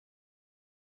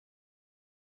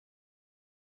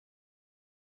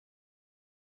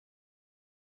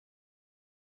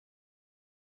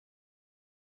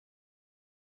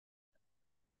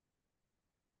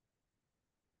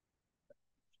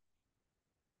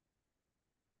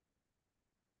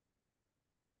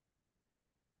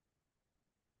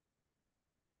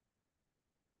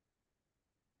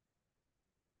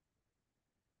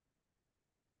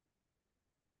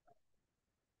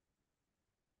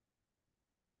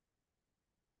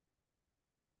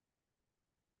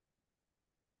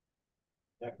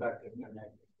Good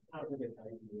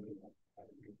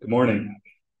morning.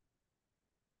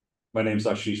 My name is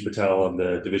Ashish Patel. I'm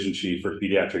the Division Chief for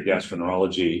Pediatric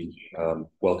Gastroenterology.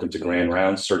 Welcome to Grand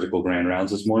Rounds, Surgical Grand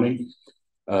Rounds this morning.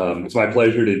 It's my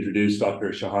pleasure to introduce Dr.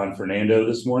 Shahan Fernando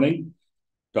this morning.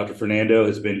 Dr. Fernando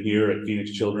has been here at Phoenix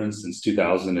Children's since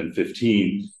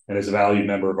 2015 and is a valued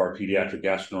member of our Pediatric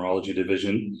Gastroenterology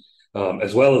Division,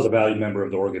 as well as a valued member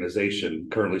of the organization,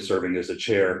 currently serving as a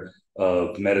chair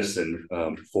of medicine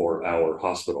for our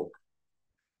hospital.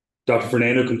 Dr.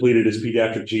 Fernando completed his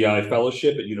pediatric GI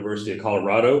fellowship at University of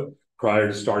Colorado prior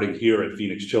to starting here at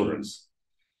Phoenix Children's.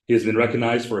 He has been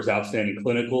recognized for his outstanding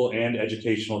clinical and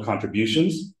educational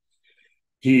contributions.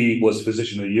 He was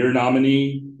Physician of the Year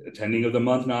nominee, Attending of the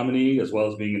Month nominee, as well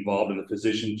as being involved in the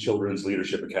Physician Children's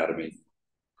Leadership Academy.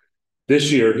 This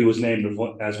year, he was named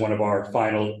as one of our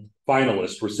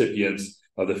finalist recipients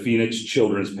of the Phoenix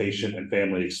Children's Patient and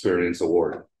Family Experience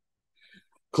Award.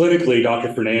 Clinically,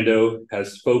 Dr. Fernando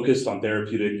has focused on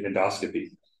therapeutic endoscopy.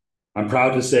 I'm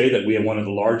proud to say that we have one of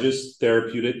the largest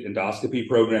therapeutic endoscopy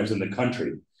programs in the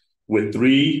country, with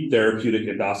 3 therapeutic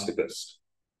endoscopists.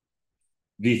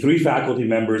 The 3 faculty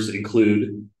members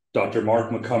include Dr.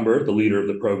 Mark McCumber, the leader of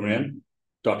the program,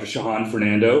 Dr. Shahan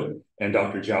Fernando, and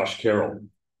Dr. Josh Carroll.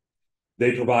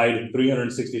 They provide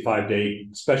 365-day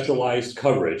specialized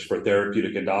coverage for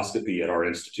therapeutic endoscopy at our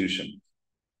institution.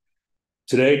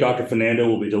 Today, Dr. Fernando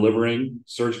will be delivering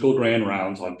surgical grand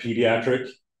rounds on pediatric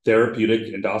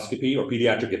therapeutic endoscopy or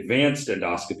pediatric advanced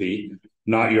endoscopy,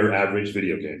 not your average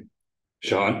video game.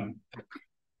 Shahan?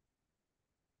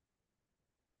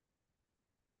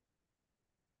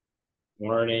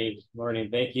 Morning.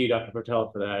 Thank you, Dr.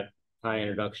 Patel, for that high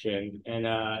introduction. And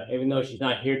even though she's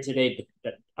not here today,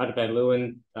 Dr. Van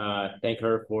Leeuwen, thank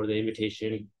her for the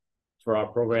invitation for our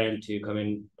program to come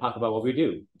and talk about what we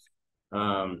do.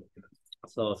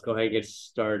 So let's go ahead and get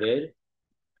started.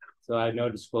 So I have no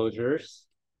disclosures.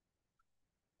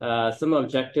 Some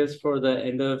objectives for the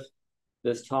end of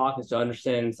this talk is to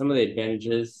understand some of the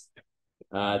advantages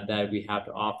that we have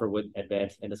to offer with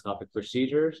advanced endoscopic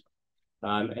procedures.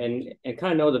 And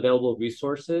kind of know the available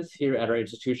resources here at our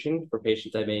institution for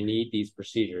patients that may need these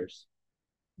procedures.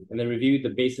 And then review the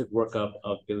basic workup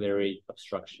of biliary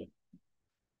obstruction.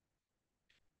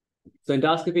 So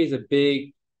endoscopy is a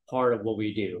big part of what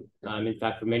we do. In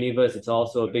fact, for many of us, it's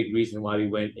also a big reason why we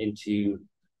went into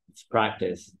this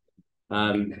practice.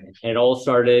 And it all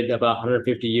started about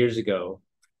 150 years ago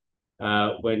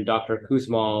when Dr.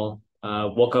 Kussmaul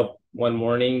woke up one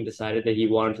morning, decided that he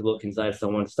wanted to look inside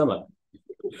someone's stomach.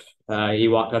 He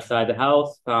walked outside the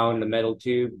house, found a metal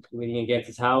tube leaning against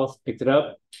his house, picked it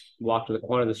up, walked to the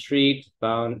corner of the street,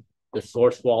 found the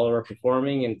sword swallower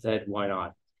performing, and said, why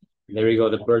not? And there we go,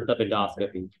 the birth of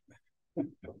endoscopy.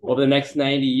 Over the next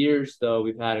 90 years, though,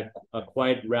 we've had a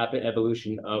quite rapid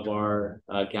evolution of our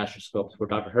gastroscopes, where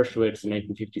Dr. Hershowitz in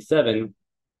 1957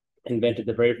 invented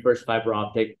the very first fiber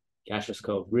optic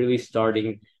gastroscope, really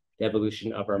starting the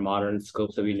evolution of our modern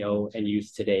scopes that we know and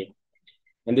use today.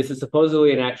 And this is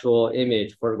supposedly an actual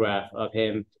image photograph of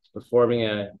him performing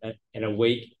an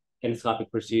awake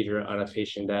endoscopic procedure on a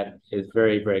patient that is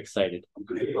very, very excited.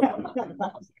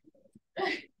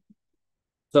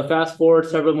 So fast forward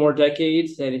several more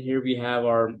decades, and here we have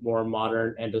our more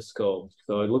modern endoscope.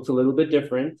 So it looks a little bit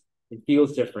different. It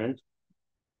feels different.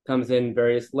 Comes in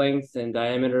various lengths and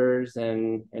diameters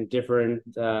and different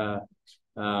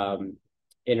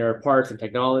inner parts and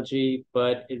technology,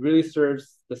 but it really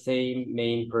serves the same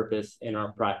main purpose in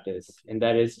our practice, and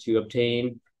that is to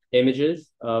obtain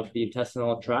images of the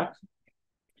intestinal tract.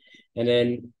 And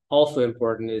then also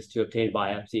important is to obtain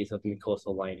biopsies of the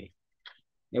mucosal lining.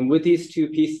 And with these 2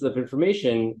 pieces of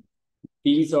information,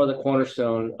 these are the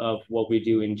cornerstone of what we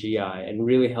do in GI and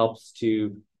really helps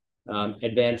to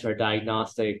advance our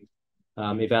diagnostic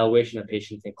evaluation of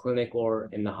patients in clinic or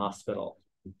in the hospital.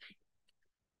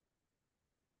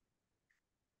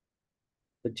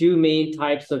 The 2 main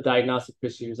types of diagnostic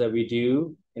procedures that we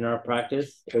do in our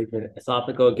practice is an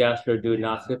esophageal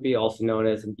gastroduodenoscopy, also known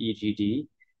as an EGD,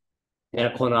 and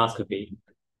a colonoscopy.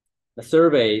 A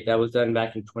survey that was done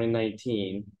back in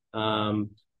 2019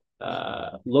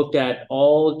 looked at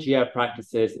all GI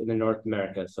practices in North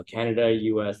America, so Canada,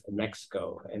 US, and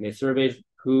Mexico, and they surveyed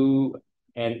who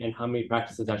and how many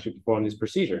practices actually perform these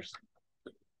procedures.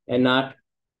 And not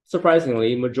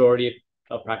surprisingly, majority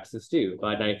of practices do.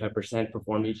 About 95%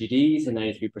 perform EGDs and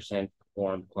 93%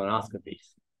 perform colonoscopies.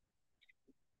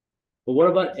 But what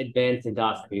about advanced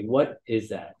endoscopy? What is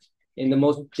that? In the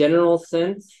most general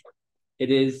sense,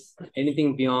 it is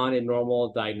anything beyond a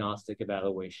normal diagnostic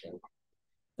evaluation.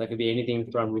 That could be anything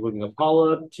from removing a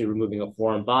polyp to removing a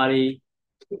foreign body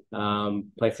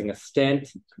placing a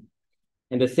stent.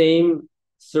 And the same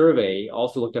survey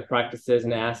also looked at practices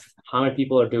and asked how many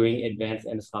people are doing advanced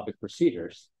endoscopic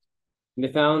procedures. And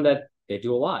they found that they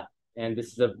do a lot. And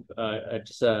this is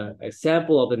just a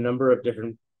sample of the number of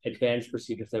different advanced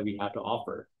procedures that we have to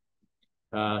offer.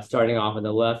 Starting off on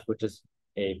the left, which is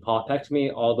a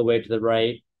polypectomy, all the way to the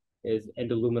right is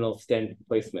endoluminal stent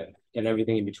placement and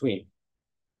everything in between.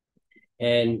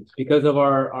 And because of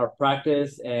our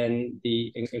practice and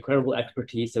the incredible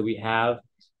expertise that we have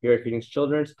here at Phoenix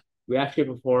Children's, we actually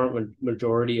perform a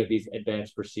majority of these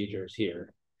advanced procedures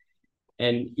here.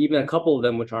 And even a couple of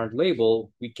them which aren't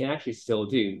labeled, we can actually still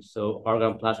do. So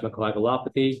argon plasma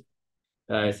coagulopathy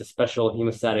is a special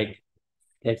hemostatic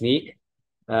technique.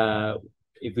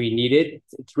 If we need it,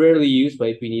 it's rarely used, but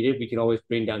if we need it, we can always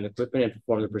bring down the equipment and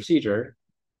perform the procedure.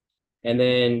 And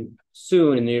then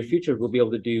soon in the near future, we'll be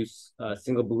able to do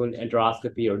single balloon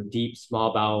enteroscopy or deep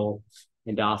small bowel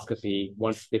endoscopy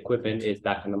once the equipment is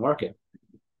back on the market.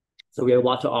 So we have a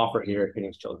lot to offer here at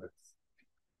Phoenix Children's.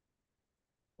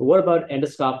 But what about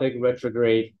endoscopic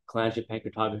retrograde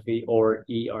cholangiopancreatography, or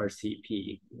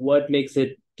ERCP? What makes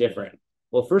it different?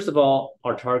 Well, first of all,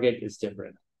 our target is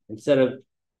different. Instead of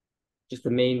just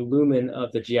the main lumen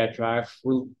of the GI tract,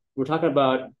 we're talking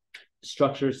about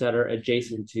structures that are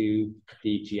adjacent to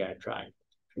the GI tract.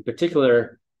 In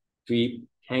particular, we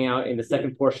hang out in the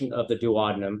second portion of the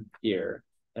duodenum here,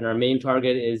 and our main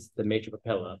target is the matrix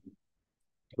papilla,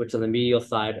 which is on the medial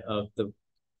side of the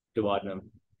duodenum.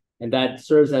 And that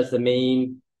serves as the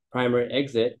main primary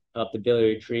exit of the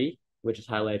biliary tree, which is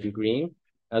highlighted in green,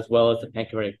 as well as the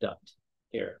pancreatic duct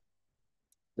here.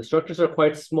 The structures are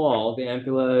quite small. The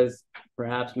ampulla is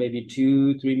perhaps maybe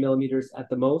 2-3 millimeters at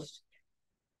the most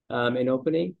in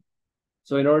opening.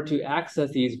 So in order to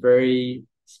access these very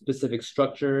specific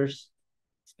structures,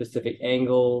 specific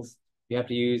angles, you have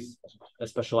to use a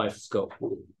specialized scope.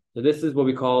 So this is what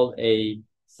we call a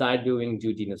side-viewing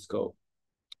duodenoscope.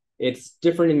 It's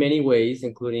different in many ways,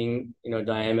 including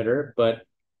diameter, but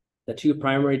the two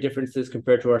primary differences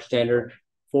compared to our standard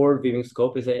forward viewing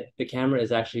scope is that the camera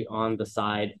is actually on the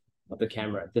side of the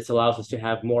camera. This allows us to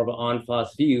have more of an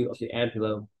en-face view of the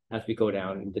ampulla as we go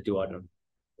down the duodenum.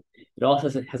 It also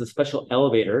has a special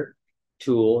elevator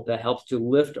tool that helps to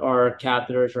lift our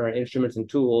catheters or our instruments and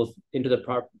tools into the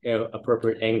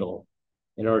appropriate angle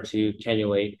in order to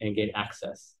cannulate and get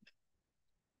access.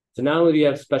 So not only do you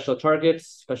have special targets,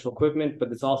 special equipment, but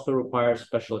this also requires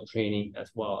special training as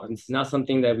well. And it's not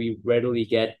something that we readily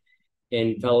get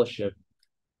in fellowship,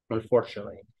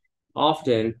 unfortunately.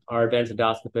 Often, our advanced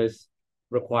endoscopists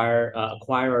acquire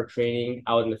our training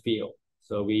out in the field.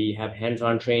 So we have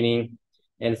hands-on training,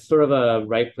 and it's sort of a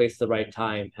right place, the right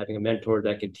time, having a mentor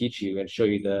that can teach you and show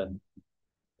you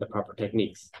the proper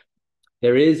techniques.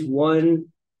 There is one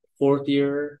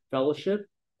fourth-year fellowship,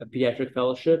 a pediatric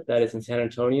fellowship that is in San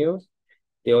Antonio.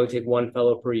 They only take one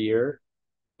fellow per year,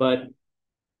 but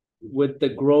with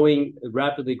the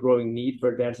rapidly growing need for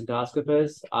advanced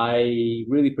endoscopists, I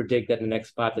really predict that in the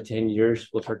next 5 to 10 years,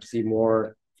 we'll start to see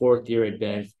more fourth-year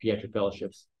advanced pediatric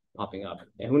fellowships popping up.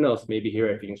 And who knows, maybe here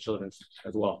at Phoenix Children's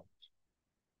as well.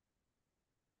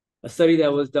 A study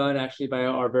that was done actually by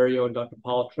our very own Dr.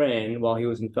 Paul Tran while he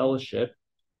was in fellowship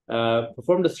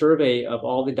performed a survey of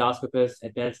all the endoscopists,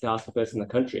 advanced endoscopists in the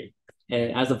country.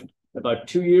 And as of about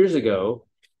 2 years ago,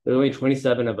 there are only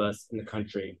 27 of us in the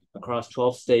country across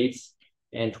 12 states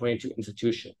and 22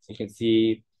 institutions. You can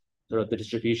see sort of the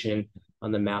distribution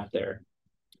on the map there.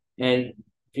 And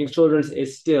Phoenix Children's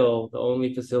is still the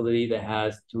only facility that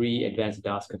has 3 advanced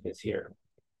endoscopists here.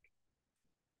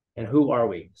 And who are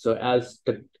we? So as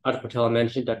Dr. Patel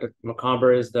mentioned, Dr.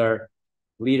 Macomber is the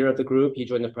leader of the group. He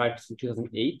joined the practice in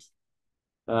 2008.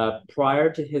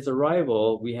 Prior to his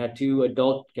arrival, we had 2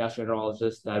 adult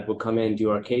gastroenterologists that would come in and do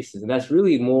our cases. And that's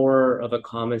really more of a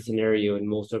common scenario in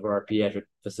most of our pediatric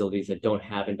facilities that don't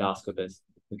have endoscopists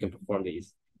who can perform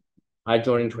these. I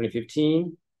joined in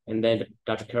 2015, and then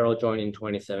Dr. Carroll joined in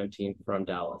 2017 from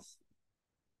Dallas.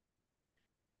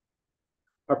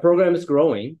 Our program is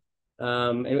growing.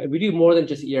 And we do more than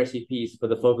just ERCPs,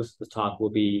 but the focus of the talk will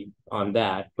be on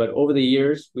that. But over the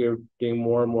years, we're doing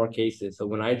more and more cases. So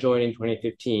when I joined in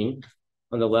 2015,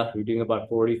 on the left, we're doing about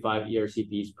 45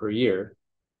 ERCPs per year.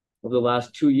 Over the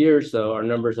last 2 years, though, our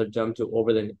numbers have jumped to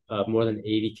more than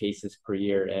 80 cases per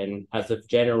year. And as of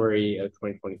January of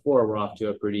 2024, we're off to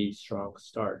a pretty strong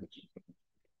start.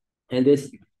 And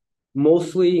this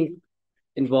mostly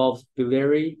involves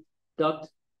biliary duct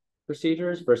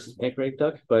procedures versus pancreatic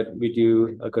duct, but we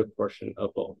do a good portion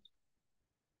of both.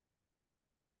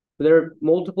 There are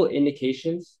multiple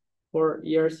indications for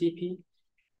ERCP,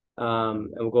 and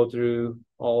we'll go through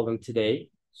all of them today.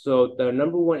 So the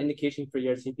number one indication for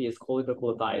ERCP is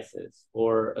cholelithiasis,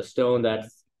 or a stone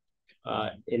that's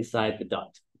inside the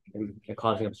duct and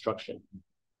causing obstruction.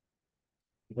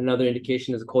 Another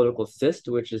indication is a colical cyst,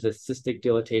 which is a cystic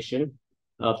dilatation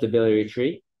of the biliary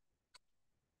tree.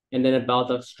 And then a bile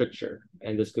duct stricture,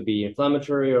 and this could be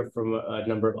inflammatory or from a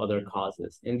number of other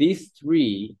causes. And these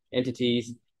three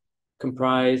entities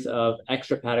comprise of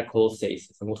extrahepatic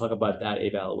cholestasis, and we'll talk about that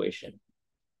evaluation.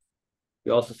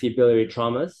 We also see biliary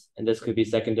traumas, and this could be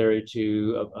secondary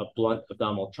to a blunt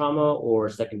abdominal trauma or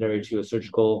secondary to a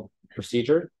surgical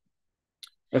procedure.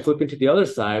 And flipping to the other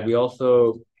side, we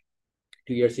also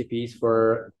do ERCPs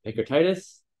for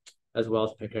pancreatitis as well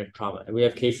as pancreatic trauma, and we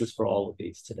have cases for all of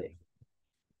these today.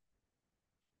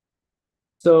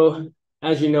 So,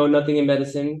 as you know, nothing in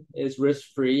medicine is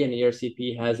risk-free, and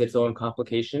ERCP has its own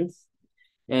complications.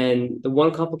 And the one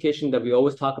complication that we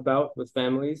always talk about with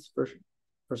families for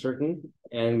certain,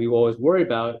 and we always worry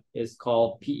about, is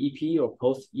called PEP, or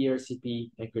post-ERCP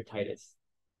pancreatitis.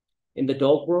 In the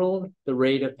adult world, the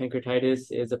rate of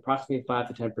pancreatitis is approximately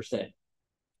 5 to 10%.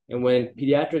 And when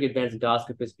pediatric advanced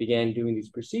endoscopists began doing these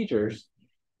procedures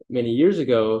many years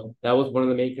ago, that was one of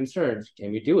the main concerns.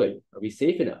 Can we do it? Are we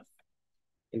safe enough?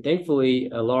 And thankfully,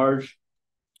 a large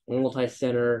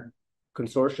multi-center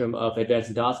consortium of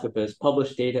advanced endoscopists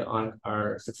published data on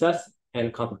our success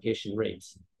and complication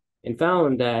rates and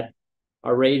found that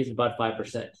our rate is about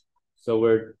 5%. So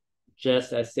we're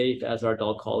just as safe as our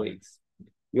adult colleagues.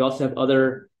 We also have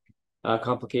other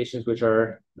complications which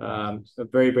are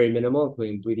very, very minimal,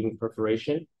 including bleeding and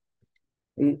perforation.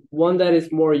 And one that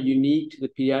is more unique to the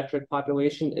pediatric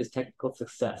population is technical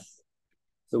success.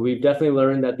 So we've definitely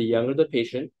learned that the younger the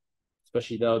patient,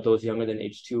 especially those younger than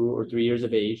age 2 or 3 years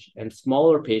of age, and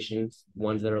smaller patients,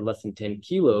 ones that are less than 10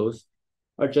 kilos,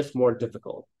 are just more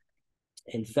difficult.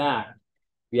 In fact,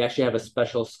 we actually have a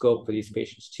special scope for these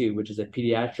patients too, which is a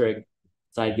pediatric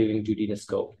side-viewing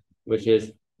duodenoscope, which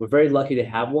is, we're very lucky to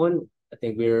have one. I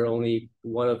think we're only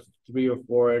one of 3 or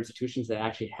 4 institutions that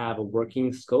actually have a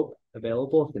working scope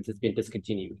available since it's been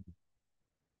discontinued.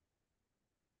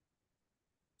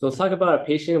 So let's talk about a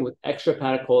patient with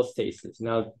extrahepatic cholestasis.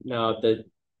 Now the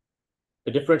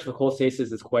differential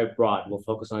cholestasis is quite broad. We'll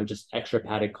focus on just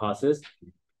extrahepatic causes.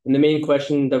 And the main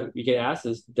question that we get asked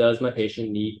is, does my patient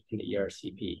need an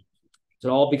ERCP? So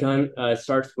it all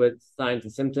starts with signs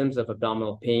and symptoms of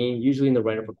abdominal pain, usually in the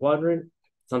right upper quadrant,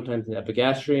 sometimes in the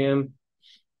epigastrium,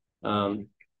 scleral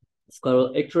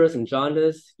icterus and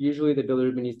jaundice. Usually the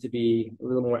bilirubin needs to be a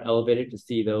little more elevated to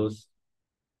see those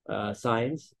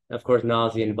signs. Of course,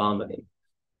 nausea and vomiting.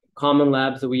 Common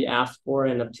labs that we ask for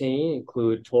and obtain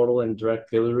include total and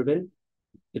direct bilirubin.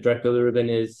 The direct bilirubin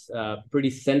is a pretty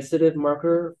sensitive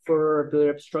marker for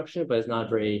biliary obstruction, but it's not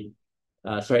very,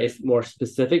 it's more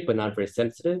specific, but not very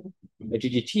sensitive. A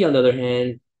GGT, on the other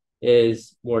hand,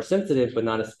 is more sensitive, but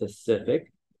not as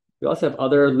specific. We also have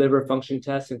other liver function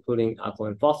tests, including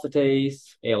alkaline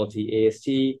phosphatase, ALT, AST.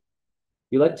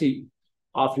 We like to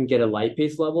often get a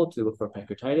lipase level to look for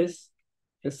pancreatitis.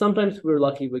 And sometimes we're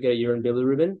lucky we get a urine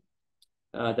bilirubin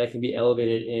that can be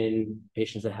elevated in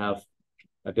patients that have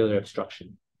a biliary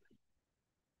obstruction.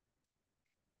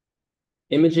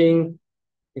 Imaging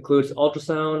includes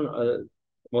ultrasound,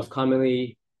 most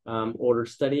commonly ordered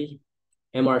study,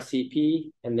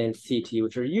 MRCP, and then CT,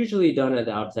 which are usually done at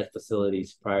the outside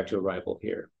facilities prior to arrival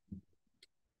here.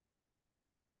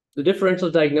 The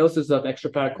differential diagnosis of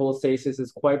extrahepatic cholestasis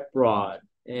is quite broad.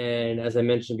 And as I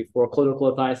mentioned before,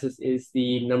 cholelithiasis is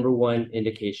the #1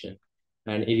 indication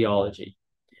and etiology.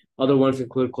 Other ones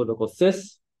include colical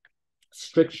cysts,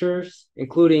 strictures,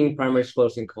 including primary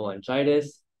sclerosing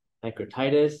cholangitis,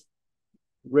 pancreatitis.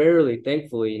 Rarely,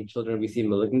 thankfully, in children, we see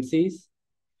malignancies.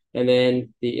 And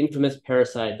then the infamous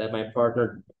parasite that my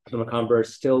partner, Dr. McComber,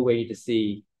 is still waiting to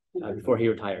see before he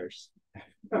retires.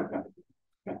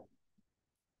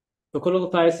 So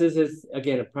cholelithiasis is,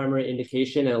 again, a primary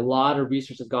indication, and a lot of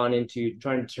research has gone into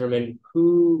trying to determine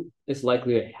who is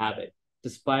likely to have it.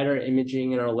 Despite our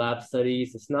imaging and our lab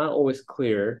studies, it's not always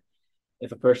clear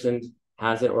if a person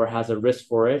has it or has a risk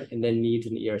for it and then needs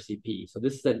an ERCP. So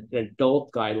this is an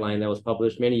adult guideline that was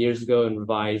published many years ago and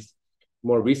revised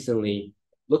more recently,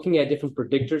 looking at different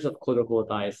predictors of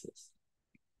cholelithiasis.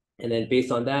 And then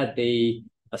based on that, they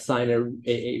assign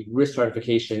a risk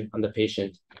stratification on the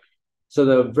patient. So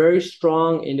the very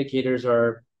strong indicators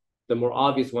are the more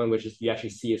obvious one, which is you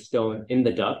actually see a stone in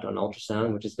the duct on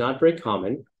ultrasound, which is not very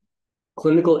common.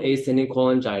 Clinical ascending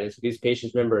cholangitis. These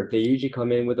patients, remember, they usually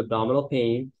come in with abdominal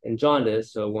pain and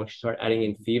jaundice. So once you start adding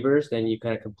in fevers, then you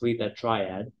kind of complete that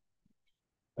triad.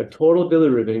 A total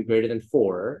bilirubin greater than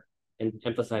 4, and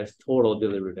emphasize total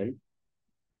bilirubin.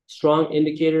 Strong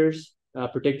indicators,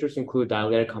 predictors include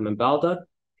dilated common bile duct.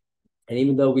 And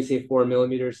even though we say 4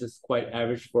 millimeters is quite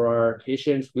average for our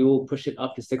patients, we will push it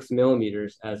up to 6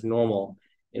 millimeters as normal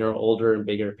in our older and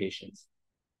bigger patients.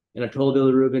 And a total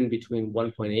bilirubin between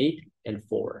 1.8 and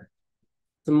 4.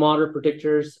 Some moderate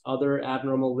predictors, other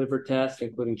abnormal liver tests,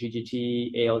 including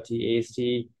GGT, ALT,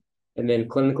 AST, and then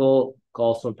clinical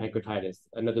gallstone pancreatitis,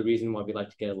 another reason why we like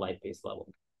to get a lipase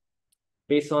level.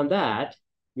 Based on that,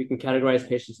 we can categorize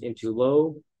patients into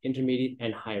low, intermediate,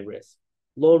 and high risk.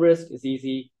 Low risk is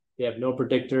easy. They have no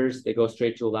predictors. They go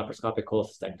straight to a laparoscopic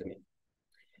cholecystectomy.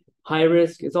 High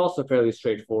risk is also fairly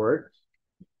straightforward.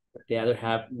 They either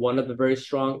have one of the very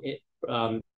strong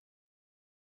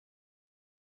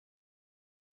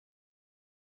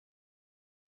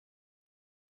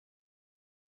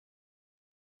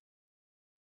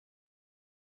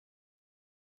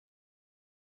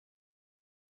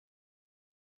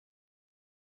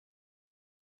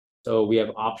so we have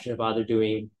option of either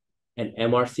doing an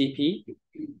MRCP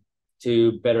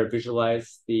to better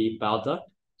visualize the bile duct.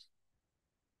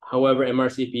 However,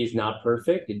 MRCP is not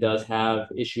perfect. It does have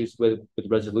issues with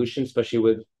resolution, especially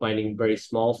with finding very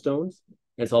small stones.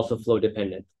 And it's also flow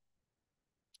dependent.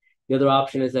 The other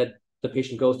option is that the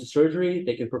patient goes to surgery.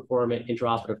 They can perform an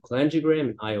intraoperative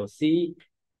cholangiogram, an IOC,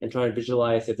 and try and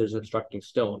visualize if there's an obstructing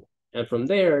stone. And from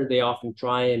there, they often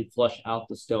try and flush out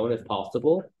the stone if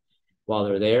possible while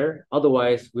they're there.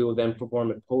 Otherwise, we will then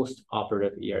perform a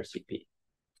post-operative ERCP.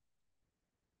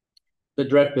 The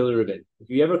direct bilirubin. If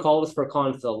you ever call us for a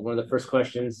consult, one of the first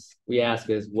questions we ask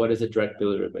is, what is a direct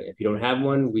bilirubin? If you don't have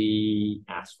one, we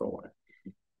ask for one.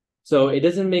 So it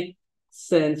doesn't make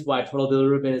sense why total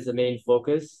bilirubin is the main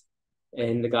focus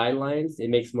in the guidelines. It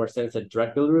makes more sense that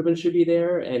direct bilirubin should be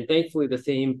there. And thankfully, the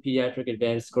same Pediatric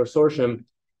Advanced Consortium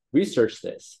researched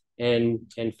this and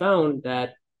found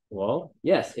that, well,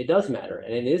 yes, it does matter.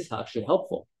 And it is actually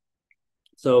helpful.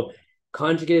 So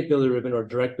conjugated bilirubin or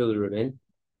direct bilirubin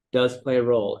does play a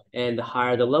role. And the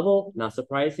higher the level, not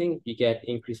surprising, you get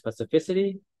increased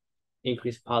specificity,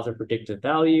 increased positive predictive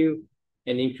value,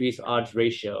 and increased odds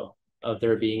ratio of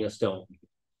there being a stone.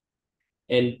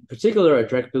 In particular, a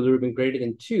direct bilirubin greater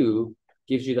than 2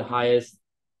 gives you the highest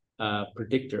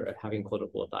predictor of having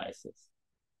clotopolydhiasis.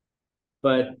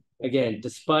 But again,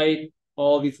 despite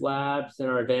all these labs and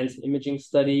our advanced imaging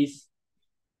studies,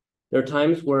 there are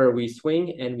times where we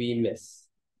swing and we miss,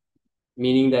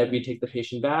 meaning that we take the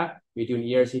patient back, we do an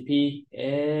ERCP,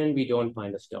 and we don't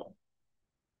find a stone.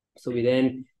 So we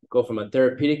then go from a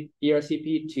therapeutic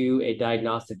ERCP to a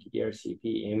diagnostic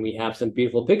ERCP, and we have some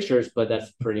beautiful pictures, but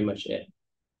that's pretty much it.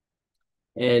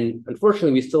 And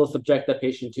unfortunately, we still subject that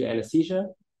patient to anesthesia,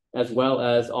 as well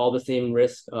as all the same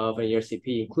risk of an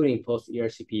ERCP, including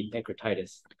post-ERCP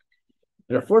pancreatitis.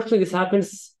 And unfortunately, this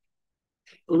happens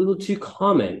a little too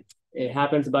common. It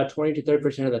happens about 20 to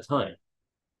 30% of the time.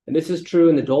 And this is true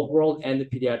in the adult world and the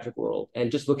pediatric world. And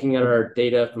just looking at our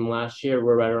data from last year,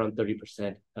 we're right around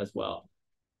 30% as well.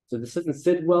 So this doesn't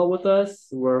sit well with us.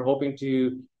 We're hoping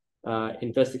to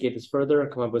investigate this further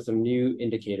and come up with some new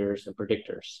indicators and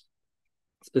predictors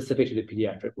specific to the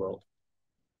pediatric world.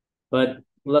 But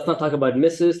let's not talk about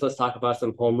misses. Let's talk about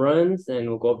some home runs, and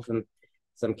we'll go over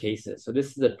some cases. So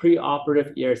this is a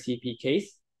preoperative ERCP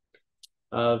case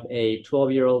of a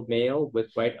 12-year-old male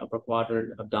with right upper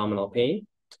quadrant abdominal pain.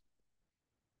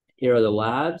 Here are the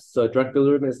labs. So direct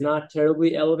bilirubin is not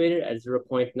terribly elevated at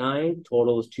 0.9.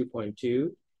 Total is 2.2.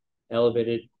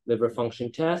 Elevated liver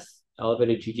function tests,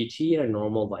 elevated GGT, and a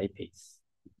normal lipase.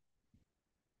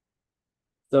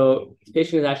 So this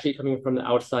patient is actually coming from the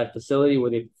outside facility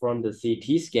where they performed the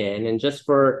CT scan. And just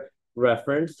for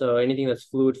reference, so anything that's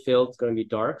fluid-filled is going to be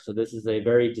dark. So this is a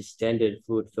very distended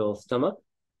fluid-filled stomach.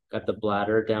 Got the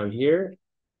bladder down here,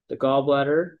 the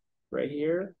gallbladder right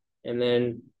here, and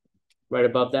then right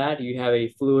above that, you have a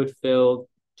fluid-filled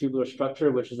tubular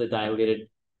structure, which is a dilated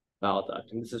bile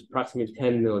duct. And this is approximately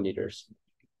 10 millimeters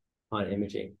on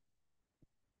imaging.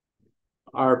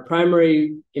 Our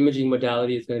primary imaging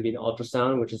modality is going to be an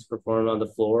ultrasound, which is performed on the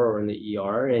floor or in the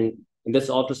ER. And in this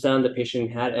ultrasound, the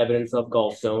patient had evidence of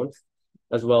gallstones,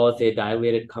 as well as a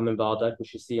dilated common bile duct,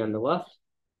 which you see on the left,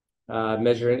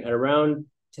 measuring at around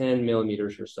 10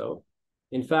 millimeters or so.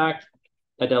 In fact,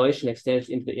 that dilation extends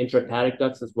into the intrahepatic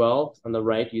ducts as well. On the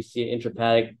right, you see an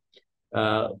intrahepatic,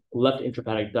 left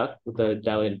intrahepatic duct with a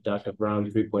dilated duct of around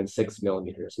 3.6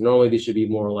 millimeters. Normally, these should be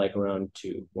more like around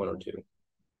 1 or 2.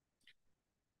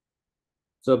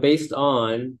 So based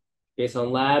on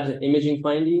labs and imaging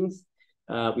findings,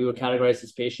 we would categorize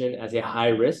this patient as a high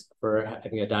risk for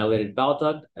having a dilated bile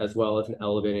duct as well as an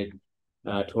elevated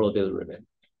total bilirubin.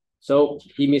 So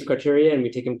he meets criteria and we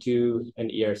take him to an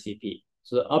ERCP.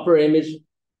 So the upper image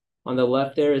on the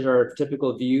left there is our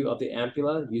typical view of the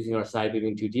ampulla using our side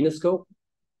viewing duodenoscope.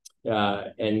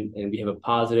 And we have a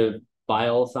positive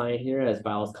bile sign here as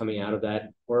bile is coming out of that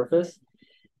orifice.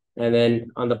 And then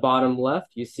on the bottom left,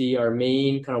 you see our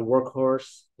main kind of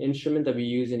workhorse instrument that we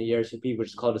use in ERCP, which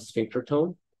is called a sphincter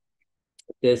tone.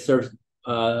 This serves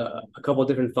a couple of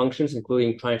different functions,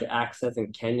 including trying to access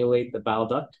and cannulate the bile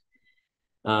duct,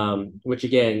 which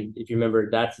again, if you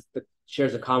remember,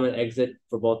 shares a common exit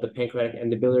for both the pancreatic and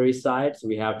the biliary side. So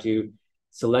we have to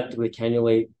selectively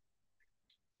cannulate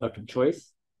duct of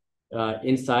choice.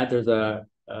 Inside, there's a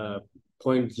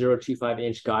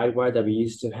 0.025-inch guide wire that we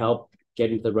use to help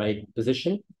get into the right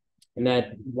position. And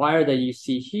that wire that you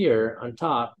see here on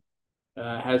top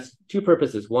has two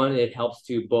purposes. One, it helps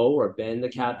to bow or bend the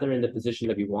catheter in the position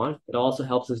that we want. It also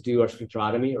helps us do our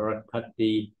sphincterotomy or cut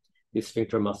the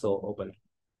sphincter muscle open.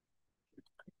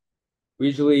 We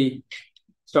usually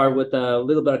start with a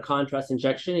little bit of contrast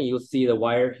injection, and you'll see the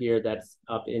wire here that's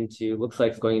up into, looks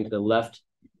like it's going into the left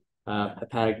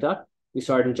hepatic duct. We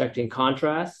start injecting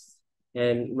contrast,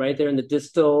 and right there in the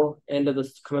distal end of the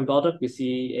common bile duct, we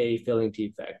see a filling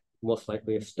defect, most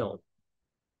likely a stone.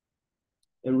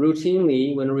 And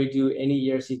routinely, when we do any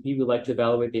ERCP, we like to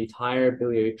evaluate the entire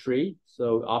biliary tree.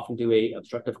 So we often do a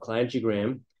obstructive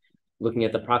cholangiogram, looking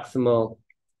at the proximal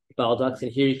bile ducts.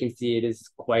 And here you can see it is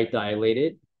quite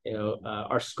dilated.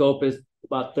 Our scope is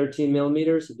about 13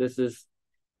 millimeters. So this is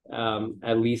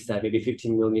at least that, maybe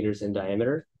 15 millimeters in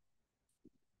diameter.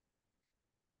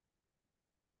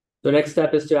 The next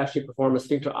step is to actually perform a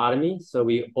sphincterotomy. So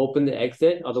we open the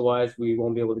exit, otherwise we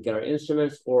won't be able to get our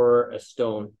instruments or a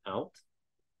stone out.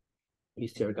 You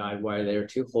see our guide wire there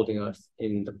too, holding us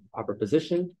in the proper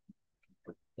position.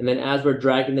 And then as we're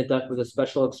dragging the duct with a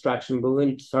special extraction balloon,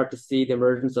 you start to see the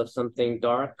emergence of something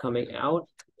dark coming out.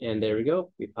 And there we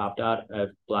go, we popped out a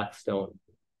black stone.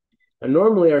 And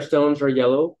normally our stones are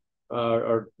yellow,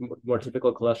 or more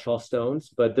typical cholesterol stones,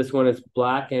 but this one is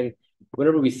black. And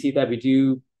whenever we see that, we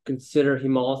do consider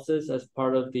hemolysis as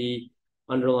part of the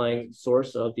underlying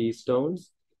source of these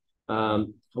stones.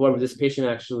 However, this patient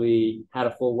actually had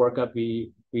a full workup.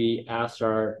 We asked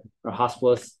our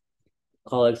hospitalist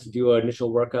colleagues to do an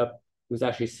initial workup. He was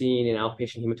actually seen in an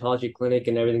outpatient hematology clinic,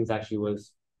 and everything actually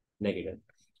was negative.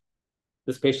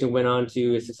 This patient went on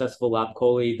to a successful lab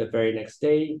chole the very next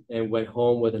day and went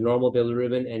home with a normal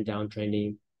bilirubin and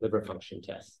downtrending liver function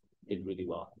test. Did really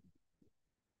well.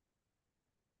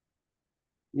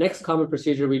 Next common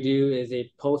procedure we do is a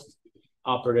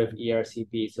post-operative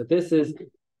ERCP. So this is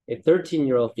a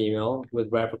 13-year-old female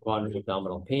with rapid quadrant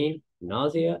abdominal pain,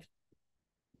 nausea.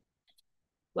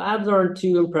 Labs aren't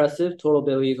too impressive. Total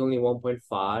bilirubin is only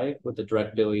 1.5 with a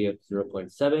direct bilirubin of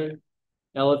 0.7.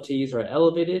 LFTs are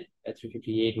elevated at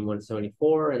 358 and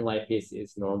 174, and lipase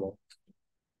is normal.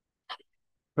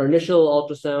 Her initial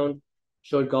ultrasound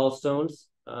showed gallstones,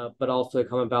 but also a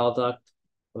common bile duct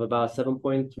of about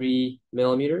 7.3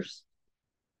 millimeters.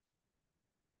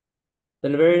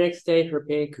 Then the very next day, her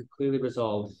pain could clearly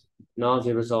resolve,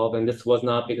 nausea resolved, and this was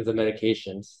not because of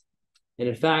medications. And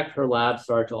in fact, her labs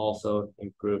started to also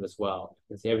improve as well.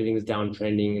 You can see everything is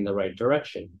downtrending in the right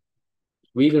direction.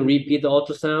 We even repeat the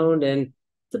ultrasound, and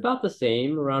it's about the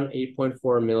same, around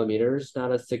 8.4 millimeters,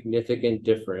 not a significant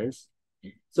difference.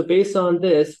 So based on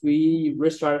this, we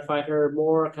risk stratified her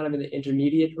more kind of in the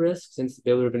intermediate risk, since the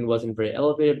bilirubin wasn't very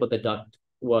elevated, but the duct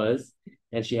was,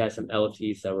 and she had some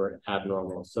LFTs that were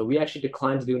abnormal. So we actually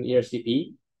declined to do an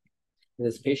ERCP in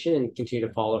this patient and continue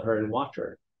to follow her and watch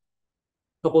her.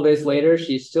 A couple of days later,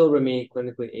 she still remained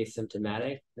clinically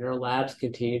asymptomatic, and her labs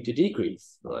continued to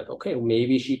decrease. We're like, okay, well,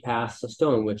 maybe she passed a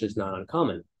stone, which is not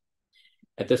uncommon.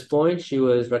 At this point, she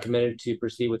was recommended to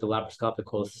proceed with the laparoscopic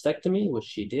cholecystectomy, which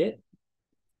she did.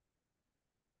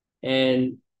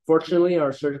 And fortunately,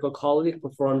 our surgical colleague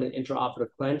performed an intraoperative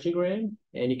cholangiogram,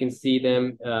 and you can see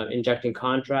them injecting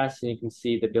contrast, and you can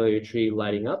see the biliary tree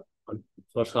lighting up on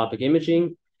fluoroscopic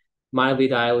imaging, mildly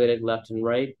dilated left and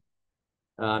right,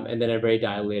 and then a very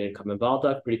dilated common bile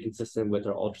duct, pretty consistent with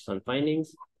our ultrasound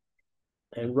findings.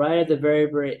 And right at the very,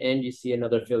 very end, you see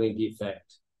another filling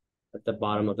defect at the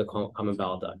bottom of the common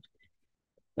bile duct.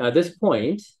 Now, at this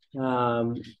point,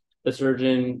 the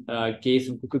surgeon gave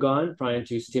some glucagon trying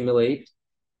to stimulate,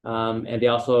 and they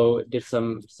also did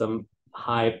some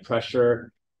high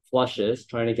pressure flushes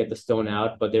trying to get the stone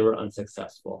out, but they were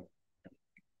unsuccessful.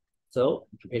 So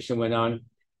the patient went on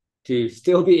to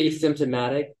still be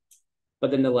asymptomatic,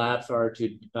 but then the labs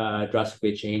started to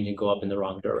drastically change and go up in the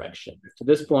wrong direction. To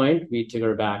this point, we took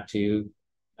her back to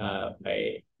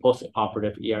a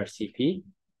post-operative ERCP.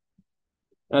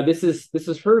 This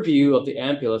is her view of the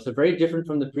ampulla, so very different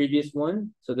from the previous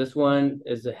one. So this one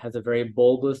has a very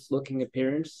bulbous looking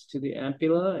appearance to the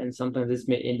ampulla, and sometimes this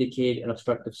may indicate an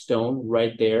obstructive stone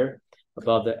right there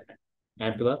above the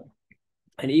ampulla.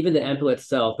 And even the ampulla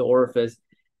itself, the orifice,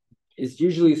 is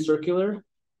usually circular,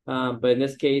 but in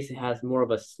this case, it has more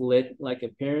of a slit-like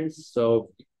appearance,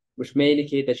 so which may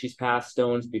indicate that she's passed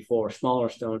stones before, smaller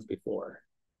stones before.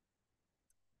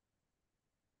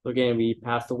 So again, we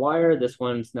pass the wire. This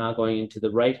one's now going into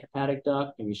the right hepatic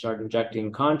duct, and we start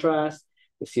injecting contrast.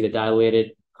 We see the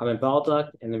dilated common bowel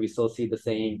duct, and then we still see the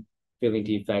same filling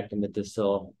defect in the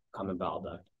distal common bowel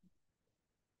duct.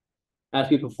 As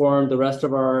we perform the rest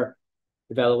of our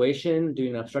evaluation,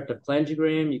 doing an obstructive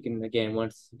cholangiogram, you can, again,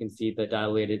 once you can see the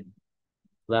dilated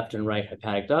left and right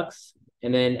hepatic ducts.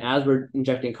 And then as we're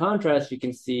injecting contrast, you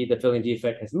can see the filling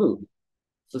defect has moved.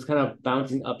 So it's kind of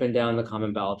bouncing up and down the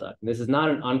common bowel duct. And this is not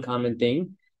an uncommon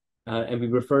thing, and we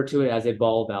refer to it as a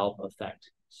ball valve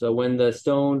effect. So when the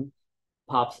stone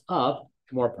pops up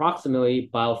more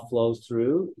proximally, bile flows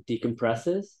through,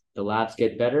 decompresses, the labs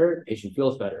get better, patient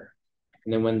feels better.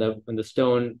 And then when the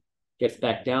stone gets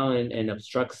back down and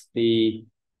obstructs the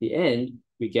end,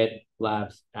 we get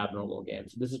labs abnormal again.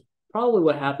 So this is probably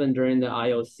what happened during the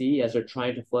IOC. As they're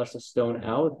trying to flush the stone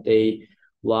out, they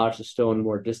lodged the stone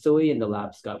more distally, and the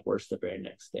labs got worse the very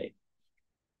next day.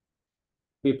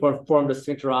 We performed a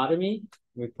sphincterotomy.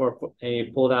 We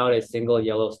pulled out a single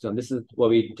yellow stone. This is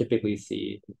what we typically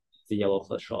see, the yellow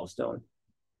cholesterol stone.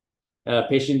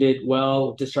 Patient did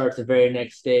well, discharged the very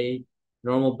next day,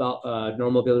 normal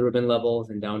bilirubin levels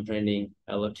and downtrending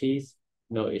LFTs.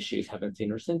 No issues, haven't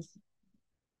seen her since.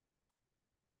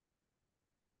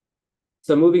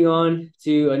 So moving on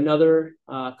to another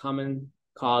common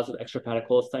cause of extrahepatic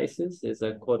cholestasis is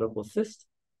a quote-unquote cyst.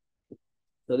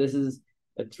 So this is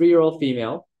a 3-year-old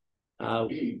female,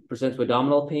 presents with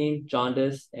abdominal pain,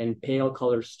 jaundice, and pale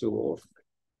colored stools.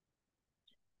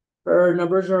 Her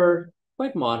numbers are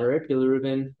quite moderate: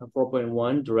 bilirubin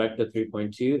 4.1, direct to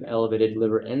 3.2, elevated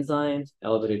liver enzymes,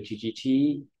 elevated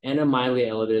GGT, and a mildly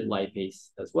elevated lipase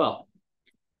as well.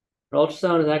 Her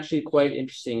ultrasound is actually quite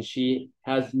interesting. She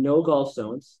has no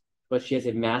gallstones, but she has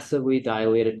a massively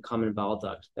dilated common bowel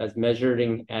duct that's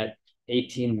measuring at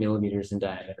 18 millimeters in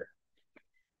diameter.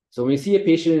 So when we see a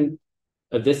patient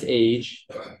of this age,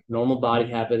 normal body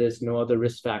habitus, no other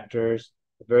risk factors,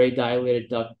 a very dilated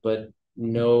duct, but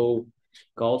no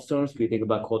gallstones, we think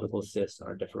about cortical cysts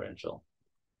or differential.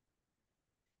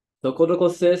 So cortical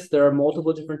cysts, there are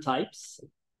multiple different types.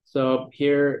 So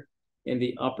here in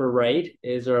the upper right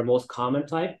is our most common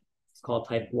type. It's called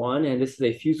type 1, and this is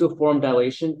a fusiform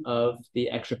dilation of the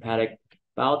extrahepatic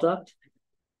bile duct.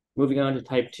 Moving on to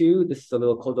type 2, this is a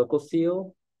little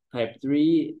codococele. Type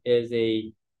 3 is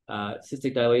a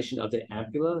cystic dilation of the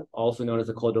ampulla, also known as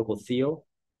a codococele.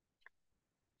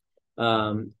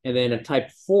 And then a type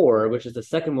 4, which is the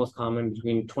second most common,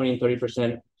 between 20 and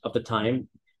 30% of the time.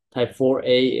 Type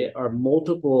 4A are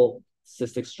multiple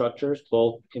cystic structures,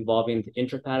 both involving the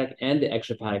intrahepatic and the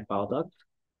extrahepatic bile duct.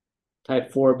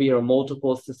 Type 4B are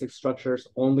multiple cystic structures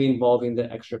only involving the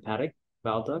extrahepatic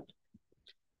bile duct.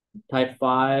 Type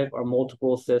 5 are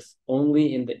multiple cysts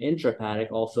only in the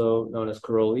intrahepatic, also known as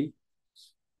Caroli.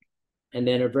 And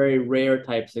then a very rare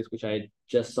type 6, which I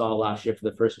just saw last year for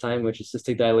the first time, which is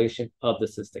cystic dilation of the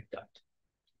cystic duct.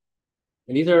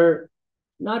 And these are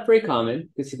not very common. You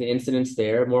can see the incidence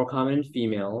there, more common in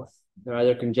females. They're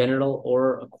either congenital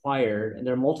or acquired, and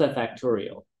they're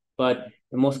multifactorial. But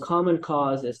the most common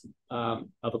cause of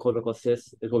a cortical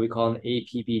cyst is what we call an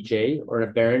APBJ, or an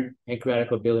aberrant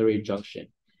pancreaticobiliary junction.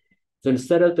 So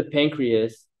instead of the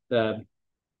pancreas, the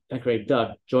pancreatic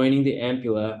duct joining the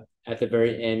ampulla at the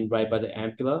very end, right by the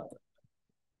ampulla,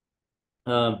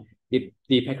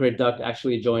 the pancreatic duct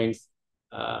actually joins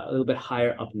a little bit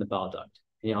higher up in the bile duct.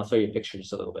 And I'll show you a picture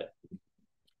just a little bit.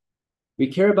 We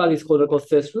care about these cortical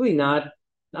cysts really not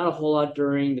a whole lot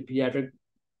during the pediatric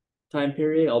time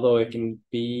period, although it can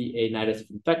be a nidus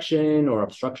infection or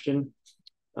obstruction.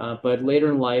 But later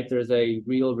in life, there's a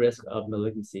real risk of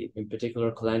malignancy, in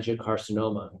particular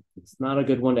cholangiocarcinoma. It's not a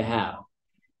good one to have.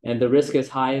 And the risk is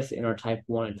highest in our type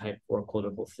 1 and type 4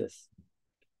 cortical cysts.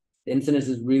 The incidence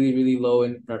is really, really low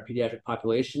in our pediatric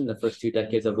population in the first 2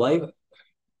 decades of life.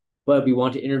 But we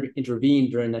want to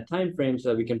intervene during that time frame so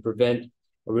that we can prevent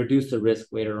or reduce the risk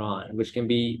later on, which can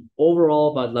be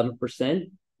overall about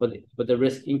 11%, but the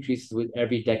risk increases with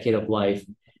every decade of life,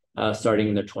 starting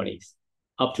in their 20s,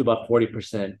 up to about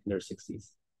 40% in their 60s.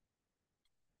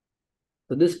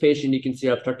 So this patient, you can see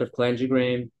obstructive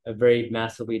cholangiogram, a very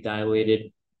massively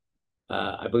dilated,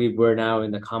 I believe we're now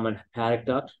in the common hepatic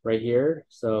duct right here.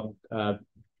 So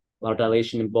a lot of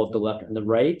dilation in both the left and the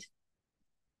right.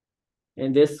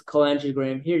 In this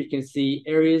cholangiogram here, you can see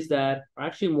areas that are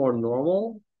actually more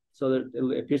normal. So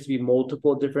there appears to be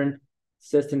multiple different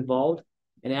cysts involved.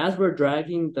 And as we're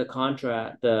dragging the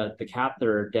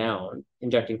catheter down,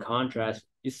 injecting contrast,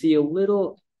 you see a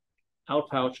little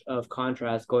outpouch of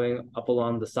contrast going up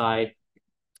along the side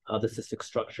of the cystic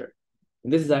structure.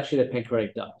 And this is actually the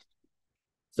pancreatic duct.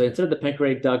 So instead of the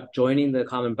pancreatic duct joining the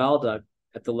common bile duct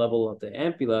at the level of the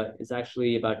ampulla, is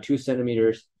actually about 2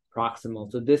 centimeters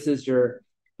proximal. So this is your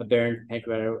aberrant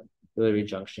pancreatic biliary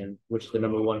junction, which is the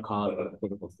 #1 cause of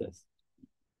cortical cyst.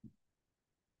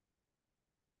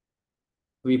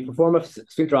 We perform a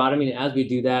sphincterotomy, and as we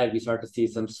do that, we start to see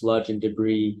some sludge and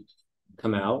debris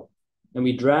come out. And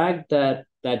we drag that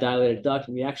dilated duct,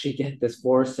 and we actually get this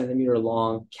 4 centimeter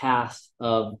long cast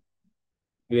of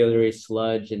biliary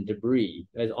sludge and debris.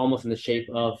 It's almost in the shape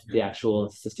of the actual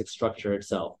cystic structure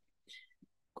itself.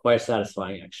 Quite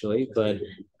satisfying, actually. But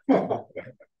and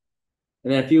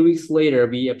then a few weeks later,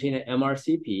 we obtain an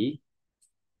MRCP.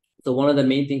 So one of the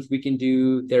main things we can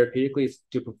do therapeutically is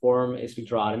to perform a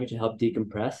sphincterotomy to help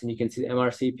decompress. And you can see the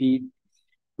MRCP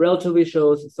relatively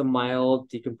shows some mild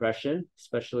decompression,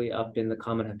 especially up in the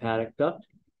common hepatic duct.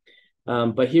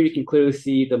 But here you can clearly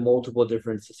see the multiple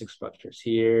different cystic structures.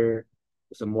 Here,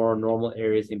 some more normal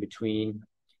areas in between.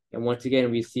 And once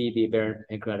again, we see the aberrant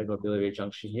pancreatic biliary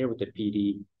junction here with the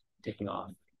PD taking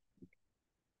off.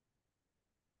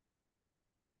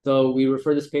 So we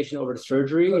refer this patient over to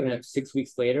surgery, and 6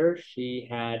 weeks later, she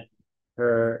had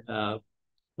her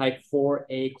type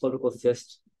 4A cortical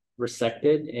cyst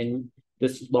resected, and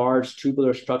this large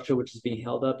tubular structure which is being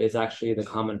held up is actually the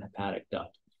common hepatic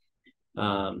duct.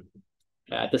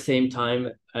 At the same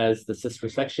time as the cyst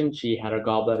resection, she had her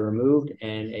gallbladder removed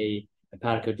and a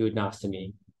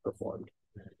hepaticoduodenostomy performed.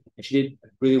 And she did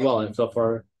really well, and so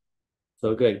far,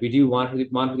 so good. We do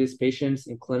monitor these patients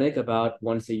in clinic about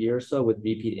once a year or so with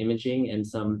repeat imaging and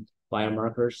some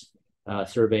biomarkers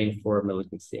surveying for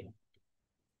malignancy.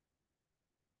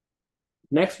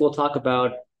 Next, we'll talk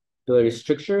about biliary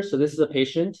stricture. So this is a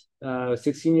patient,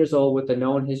 16 years old with a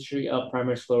known history of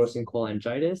primary sclerosing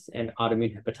cholangitis and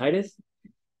autoimmune hepatitis.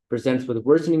 Presents with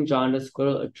worsening jaundice,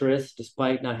 scleral icterus,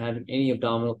 despite not having any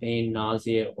abdominal pain,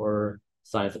 nausea, or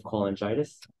signs of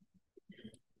cholangitis.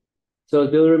 So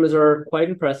the bilirubins are quite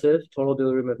impressive. Total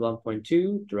bilirubin of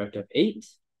 1.2, direct of 8,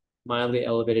 mildly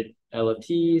elevated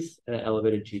LFTs, and an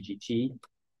elevated GGT.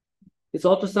 His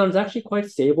ultrasound is actually quite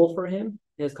stable for him.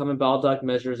 His common bile duct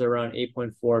measures around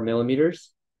 8.4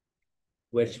 millimeters,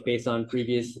 which based on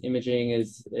previous imaging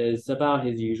is about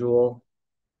his usual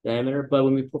diameter. But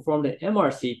when we performed an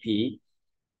MRCP,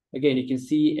 again, you can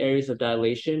see areas of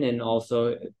dilation, and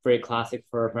also very classic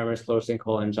for primary sclerosing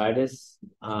cholangitis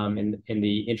in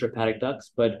the intrahepatic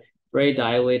ducts, but very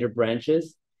dilated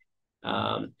branches.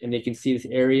 And you can see this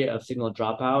area of signal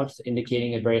dropouts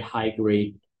indicating a very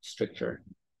high-grade stricture.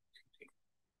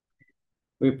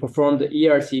 We performed the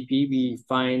ERCP. We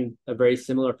find a very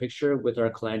similar picture with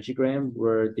our cholangiogram,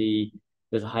 where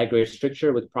there's a high-grade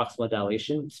stricture with proximal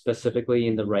dilation, specifically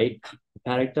in the right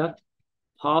hepatic duct.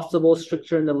 Possible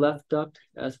stricture in the left duct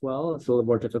as well. It's a little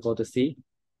more difficult to see.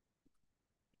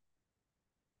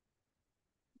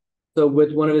 So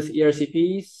with one of his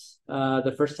ERCPs,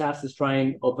 the first task is try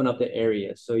and open up the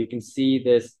area. So you can see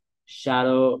this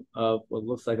shadow of what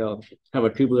looks like a kind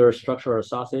of a tubular structure or a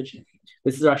sausage.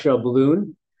 This is actually a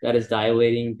balloon that is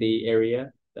dilating the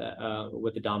area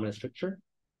with the dominant stricture.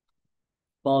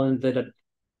 Following the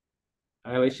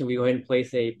dilation, we go ahead and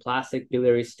place a plastic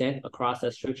biliary stent across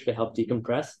that stricture to help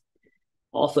decompress.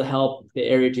 Also help the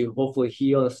area to hopefully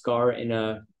heal the scar in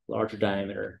a larger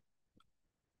diameter.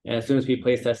 And as soon as we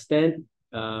place that stent,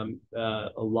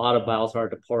 a lot of bile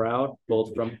started to pour out,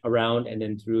 both from around and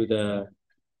then through the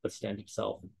stent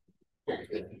itself.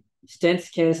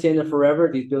 Stents can't stay in there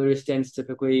forever. These biliary stents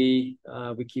typically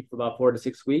we keep for about 4 to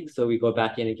 6 weeks. So we go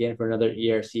back in again for another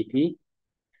ERCP.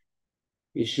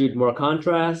 We shoot more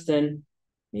contrast and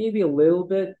maybe a little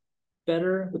bit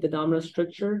better with the dominant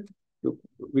stricture.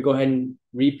 We go ahead and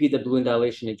repeat the balloon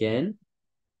dilation again.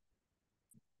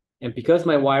 And because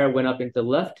my wire went up into the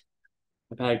left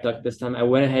hepatic duct this time, I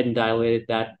went ahead and dilated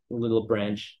that little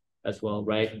branch as well,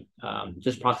 right?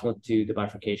 Just proximal to the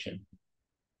bifurcation.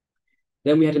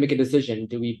 Then we had to make a decision.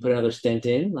 Do we put another stent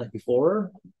in like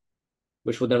before,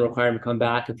 which will then require him to come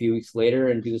back a few weeks later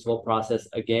and do this whole process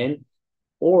again?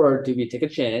 Or do we take a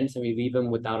chance and we leave him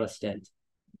without a stent?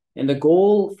 And the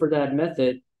goal for that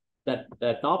method, that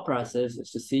thought process,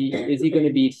 is to see, is he going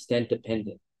to be stent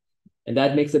dependent? And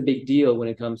that makes a big deal when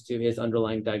it comes to his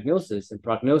underlying diagnosis and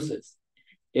prognosis.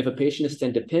 If a patient is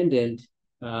stent dependent,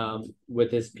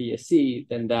 with this PSC,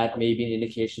 then that may be an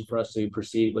indication for us to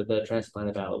proceed with the transplant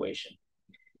evaluation,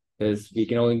 because we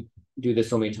can only do this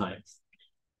so many times.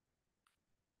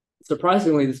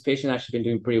 Surprisingly, this patient actually been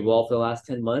doing pretty well for the last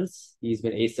 10 months. He's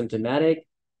been asymptomatic,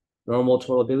 normal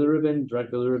total bilirubin,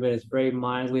 direct bilirubin is very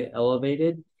mildly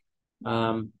elevated.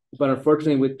 But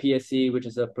unfortunately with PSC, which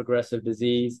is a progressive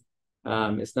disease,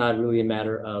 it's not really a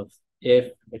matter of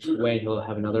if, it's when he'll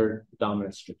have another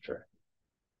dominant stricture.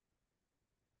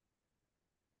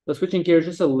 So switching gears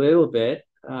just a little bit,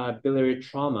 biliary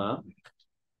trauma.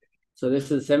 So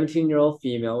this is a 17-year-old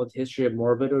female with history of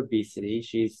morbid obesity.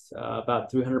 She's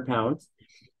about 300 pounds,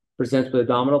 presents with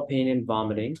abdominal pain and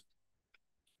vomiting.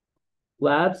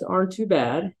 Labs aren't too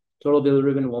bad. Total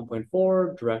bilirubin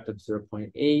 1.4, direct of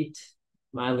 0.8,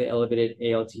 mildly elevated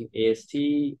ALT, AST.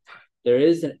 There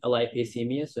is a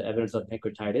lipasemia, so evidence of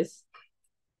pancreatitis.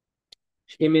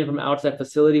 She came in from an outside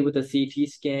facility with a CT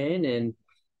scan, and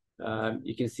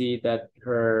you can see that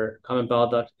her common bile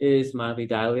duct is mildly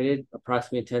dilated,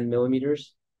 approximately 10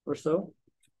 millimeters or so.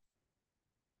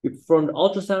 We performed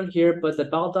ultrasound here, but the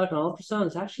bile duct on ultrasound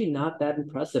is actually not that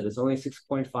impressive. It's only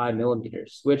 6.5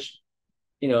 millimeters, which,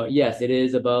 yes, it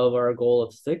is above our goal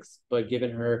of 6, but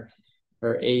given her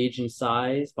age and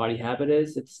size, body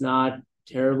habitus, it's not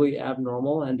terribly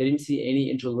abnormal, and they didn't see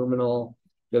any interluminal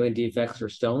billing defects or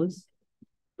stones,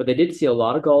 but they did see a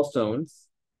lot of gallstones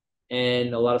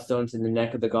and a lot of stones in the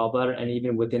neck of the gallbladder and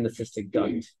even within the cystic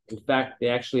duct. In fact, they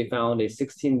actually found a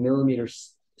 16 millimeter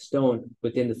stone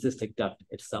within the cystic duct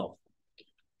itself.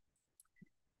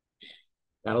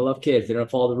 Gotta love kids, they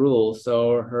don't follow the rules.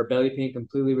 So her belly pain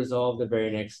completely resolved the very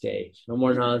next day. No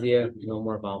more nausea, no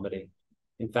more vomiting.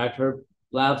 In fact, her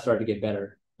labs started to get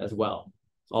better as well,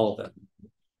 all of them.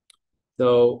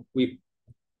 So we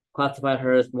classified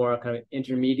her as more kind of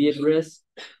intermediate risk,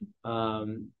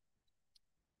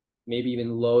 maybe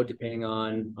even low, depending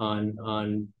on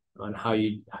how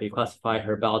you classify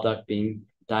her bile duct being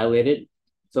dilated.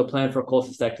 So plan for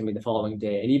cholecystectomy the following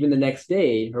day, and even the next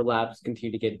day, her labs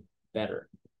continue to get better.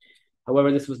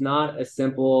 However, this was not a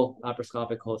simple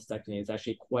laparoscopic cholecystectomy. It's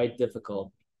actually quite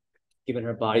difficult, given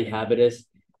her body habitus.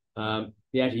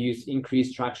 They had to use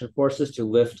increased traction forces to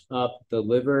lift up the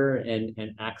liver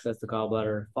and access the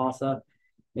gallbladder fossa.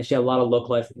 And she had a lot of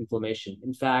localized inflammation.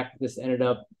 In fact, this ended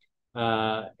up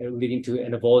leading to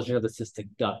an avulsion of the cystic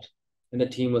duct. And the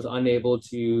team was unable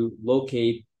to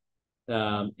locate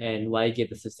and ligate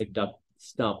the cystic duct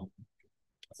stump.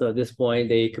 So at this point,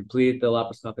 they completed the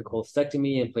laparoscopic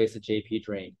cholecystectomy and placed a JP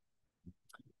drain.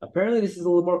 Apparently, this is a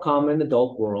little more common in the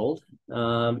adult world.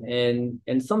 And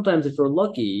sometimes if we're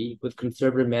lucky with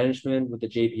conservative management with the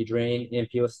JP drain,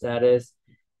 NPO status,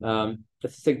 the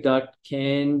cystic duct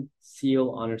can seal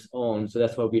on its own. So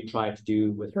that's what we tried to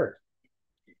do with her.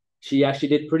 She actually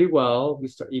did pretty well. We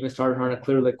even started her on a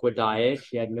clear liquid diet.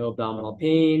 She had no abdominal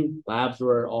pain. Labs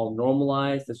were all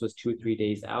normalized. This was 2 or 3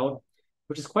 days out,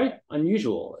 which is quite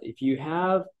unusual. If you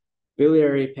have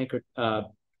biliary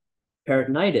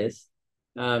peritonitis,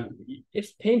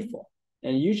 it's painful.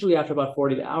 And usually after about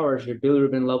 40 hours, your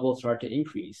bilirubin levels start to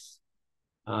increase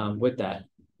with that.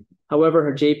 However,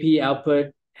 her JP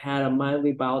output had a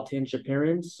mildly bile-tinged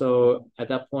appearance. So at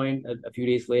that point, a few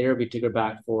days later, we took her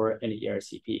back for an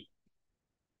ERCP.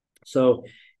 So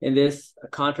in this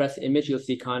contrast image, you'll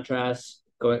see contrast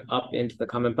going up into the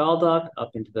common bile duct,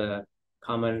 up into the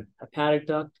common hepatic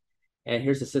duct. And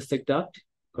here's the cystic duct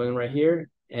going right here.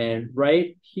 And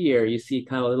right here, you see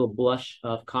kind of a little blush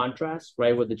of contrast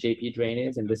right where the JP drain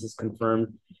is. And this is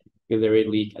confirmed biliary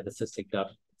leak at the cystic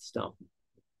duct stump.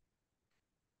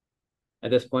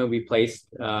 At this point, we placed,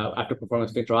 after performing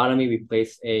sphincterotomy, we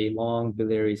placed a long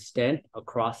biliary stent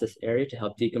across this area to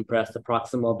help decompress the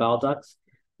proximal bile ducts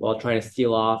while trying to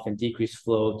seal off and decrease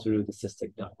flow through the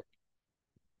cystic duct.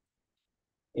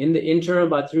 In the interim,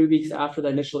 about 3 weeks after the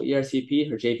initial ERCP,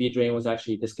 her JP drain was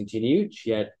actually discontinued. She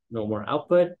had no more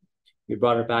output. We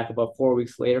brought her back about 4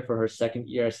 weeks later for her second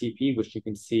ERCP, which you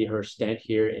can see her stent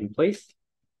here in place.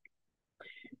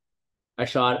 I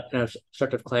shot an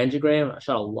obstructive cholangiogram. I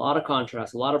shot a lot of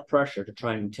contrast, a lot of pressure to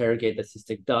try and interrogate the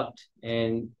cystic duct,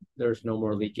 and there's no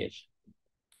more leakage.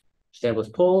 Stent was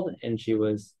pulled, and she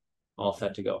was all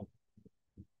set to go.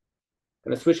 I'm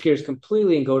going to switch gears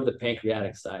completely and go to the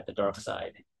pancreatic side, the dark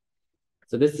side.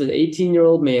 So this is an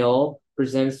 18-year-old male,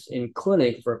 presents in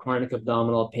clinic for chronic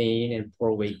abdominal pain and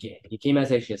poor weight gain. He came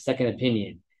as actually a second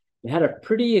opinion. He had a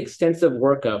pretty extensive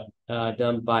workup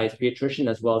done by his pediatrician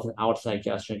as well as an outside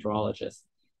gastroenterologist.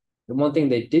 The one thing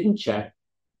they didn't check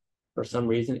for some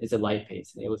reason is a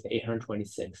lipase. It was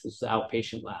 826. This is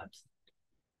outpatient labs.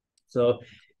 So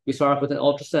we start off with an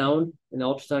ultrasound. An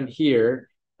ultrasound here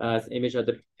image of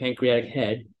the pancreatic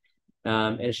head,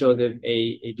 and shows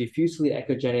a diffusely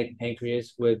echogenic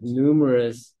pancreas with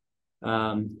numerous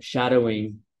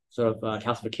shadowing sort of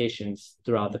calcifications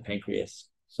throughout the pancreas.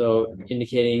 So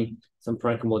indicating some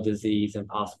parenchymal disease and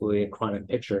possibly a chronic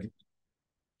picture.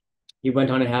 He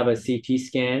went on to have a CT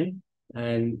scan,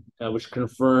 and which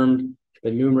confirmed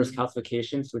the numerous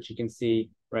calcifications, which you can see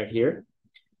right here.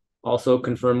 Also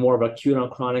confirmed more of an acute on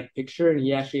chronic picture, and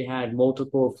he actually had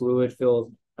multiple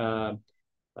fluid-filled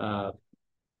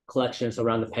collections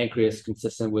around the pancreas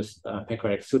consistent with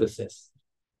pancreatic pseudocysts.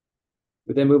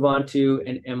 We then move on to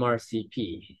an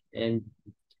MRCP. And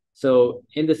so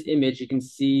in this image, you can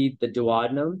see the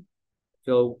duodenum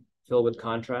filled with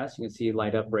contrast. You can see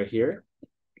light up right here.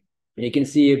 And you can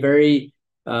see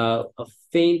a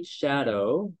faint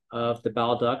shadow of the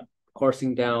bile duct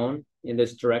coursing down in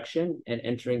this direction and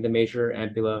entering the major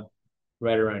ampulla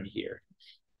right around here.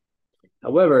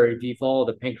 However, if you follow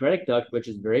the pancreatic duct, which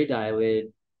is very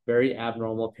dilated, very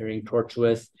abnormal, appearing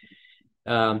tortuous,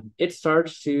 it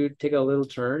starts to take a little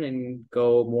turn and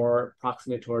go more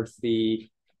proximate towards the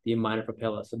minor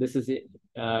papilla. So this is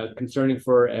concerning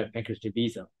for a pancreas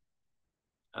divisum.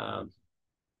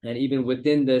 And even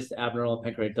within this abnormal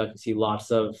pancreatic duct, you see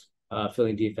lots of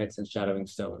filling defects and shadowing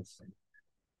stones.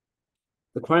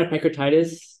 The chronic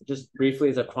pancreatitis, just briefly,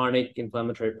 is a chronic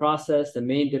inflammatory process. The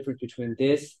main difference between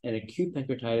this and acute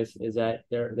pancreatitis is that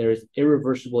there is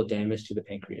irreversible damage to the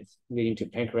pancreas, leading to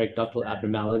pancreatic ductal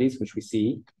abnormalities, which we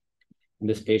see in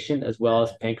this patient, as well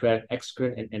as pancreatic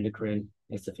exocrine and endocrine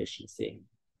insufficiency.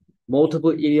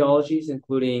 Multiple etiologies,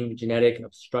 including genetic,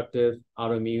 obstructive,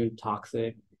 autoimmune,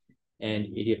 toxic, and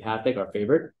idiopathic, are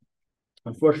favored.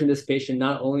 Unfortunately, this patient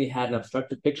not only had an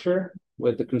obstructive picture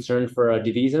with the concern for a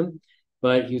divisum,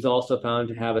 but he was also found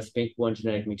to have a SPINK1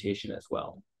 genetic mutation as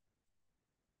well.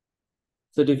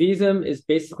 So divisum is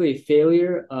basically a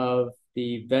failure of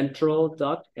the ventral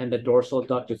duct and the dorsal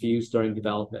duct to fuse during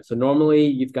development. So normally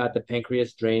you've got the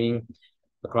pancreas draining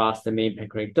across the main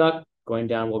pancreatic duct, going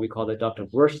down what we call the duct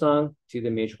of Wirsung to the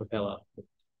major papilla.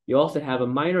 You also have a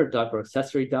minor duct or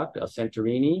accessory duct of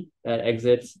Santorini that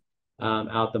exits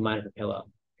out the minor papilla.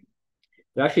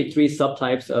 There are actually three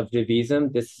subtypes of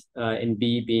divisum, this in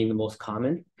B being the most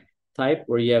common type,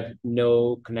 where you have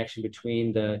no connection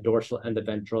between the dorsal and the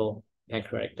ventral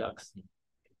pancreatic ducts.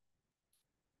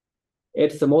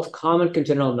 It's the most common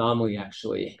congenital anomaly,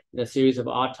 actually. In a series of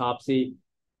autopsy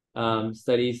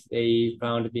studies, they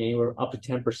found to be anywhere up to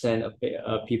 10%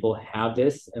 of people have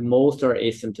this, and most are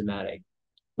asymptomatic.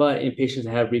 But in patients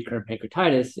that have recurrent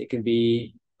pancreatitis, it can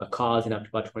be a cause in up to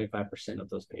about 25% of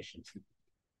those patients.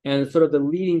 And sort of the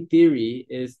leading theory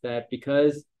is that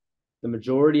because the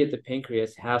majority of the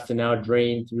pancreas has to now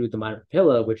drain through the minor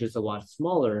papilla, which is a lot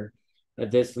smaller,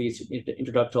 that this leads to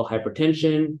intraductal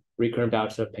hypertension, recurrent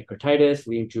bouts of pancreatitis,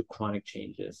 leading to chronic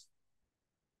changes.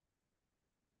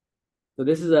 So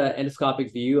this is an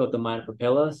endoscopic view of the minor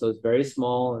papilla. So it's very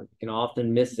small. You can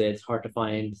often miss it. It's hard to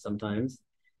find sometimes.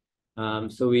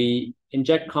 So we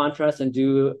inject contrast and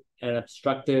do an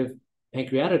obstructive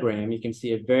pancreatogram. You can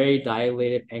see a very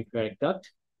dilated pancreatic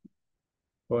duct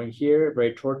going here,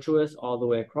 very tortuous all the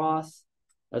way across,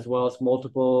 as well as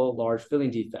multiple large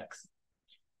filling defects.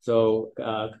 So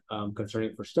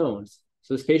concerning for stones.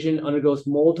 So this patient undergoes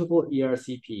multiple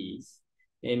ERCPs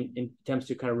in attempts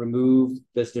to kind of remove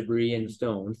this debris and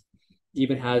stones.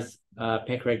 Even has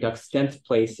pancreatic duct stents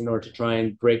placed in order to try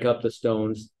and break up the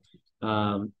stones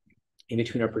in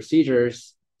between our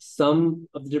procedures. Some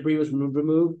of the debris was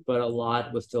removed, but a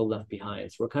lot was still left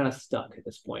behind. So we're kind of stuck at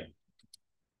this point.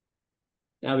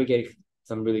 Now we get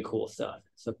some really cool stuff.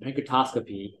 So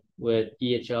pancreatoscopy with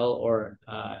EHL or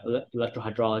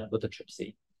electrohydraulic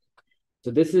lithotripsy.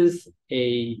 So this is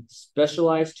a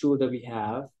specialized tool that we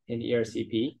have in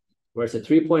ERCP, where it's a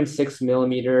 3.6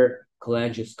 millimeter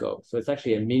cholangioscope. So it's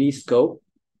actually a mini scope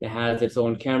that has its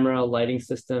own camera, lighting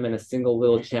system, and a single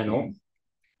little channel.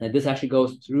 And this actually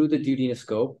goes through the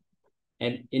duodenoscope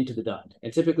and into the duct.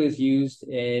 And typically is used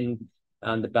in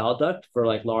the bile duct for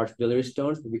like large biliary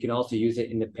stones, but we can also use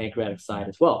it in the pancreatic side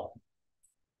as well.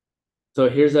 So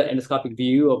here's an endoscopic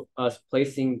view of us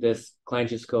placing this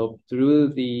cholangioscope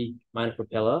through the minor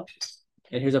papilla.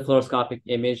 And here's a fluoroscopic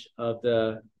image of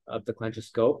the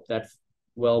cholangioscope that's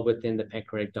well within the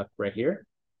pancreatic duct right here.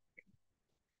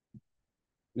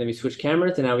 Then we switch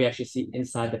cameras, and now we actually see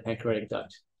inside the pancreatic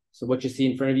duct. So what you see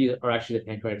in front of you are actually the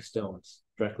pancreatic stones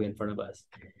directly in front of us.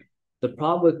 The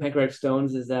problem with pancreatic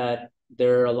stones is that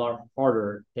they're a lot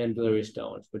harder than biliary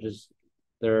stones, which is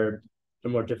they're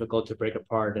more difficult to break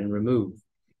apart and remove.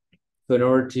 So in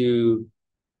order to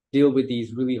deal with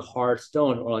these really hard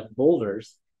stones or like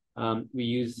boulders, we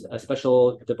use a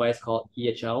special device called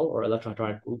EHL, or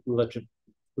electron-hydraulic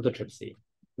lithotripsy,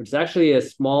 which is actually a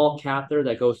small catheter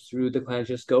that goes through the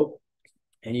cholangioscope,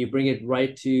 and you bring it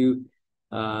right to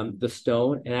the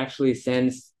stone and actually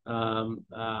sends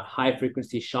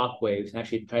high-frequency shock waves and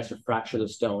actually tries to fracture the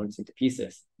stones into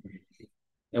pieces.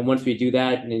 And once we do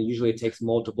that, and then usually it takes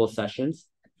multiple sessions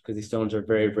because these stones are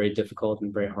very, very difficult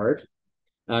and very hard.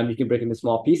 You can break them into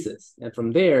small pieces. And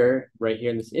from there, right here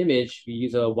in this image, we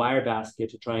use a wire basket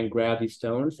to try and grab these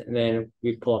stones, and then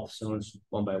we pull up the stones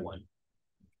one by one.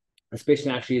 This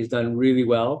patient actually has done really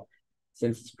well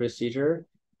since this procedure.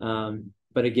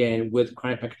 But again, with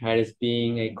chronic pancreatitis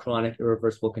being a chronic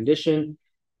irreversible condition,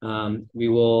 we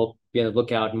will be on the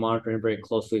lookout and monitoring very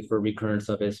closely for recurrence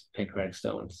of his pancreatic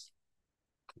stones.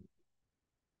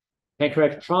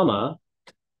 Pancreatic trauma,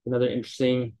 another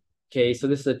interesting case. So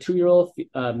this is a 2-year-old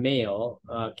male,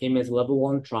 came in as level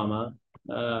 1 trauma.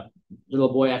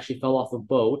 Little boy actually fell off a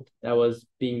boat that was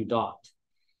being docked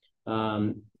at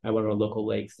one of our local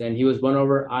lakes. And he was run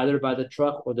over either by the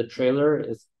truck or the trailer.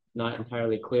 It's not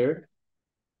entirely clear.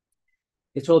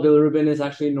 His total bilirubin is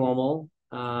actually normal,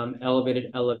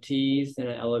 elevated LFTs and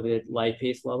an elevated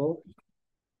lipase level.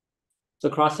 So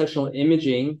cross-sectional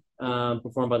imaging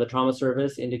performed by the trauma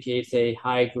service indicates a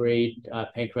high-grade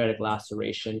pancreatic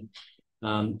laceration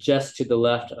just to the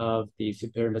left of the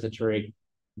superior mesenteric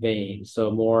vein,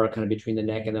 so more kind of between the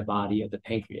neck and the body of the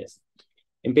pancreas.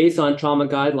 And based on trauma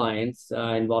guidelines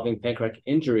involving pancreatic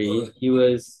injury, he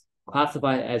was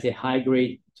classified as a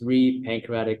high-grade 3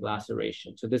 pancreatic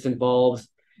laceration. So this involves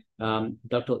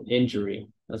ductal injury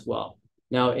as well.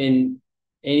 Now, in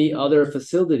any other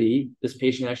facility, this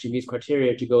patient actually meets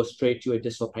criteria to go straight to a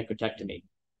distal pancreatectomy.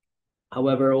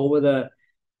 However, over the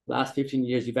last 15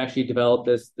 years, we've actually developed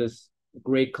this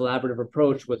great collaborative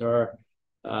approach with our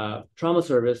trauma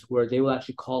service, where they will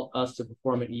actually call us to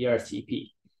perform an ERCP.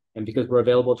 And because we're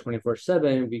available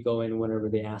 24/7, we go in whenever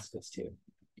they ask us to,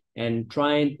 and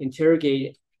try and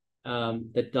interrogate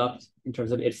the duct in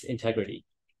terms of its integrity.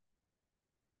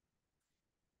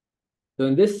 So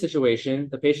in this situation,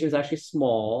 the patient is actually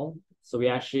small, so we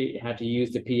actually had to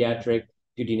use the pediatric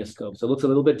duodenoscope. So it looks a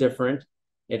little bit different.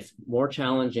 It's more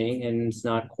challenging, and it's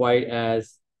not quite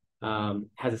as,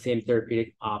 has the same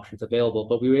therapeutic options available.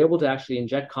 But we were able to actually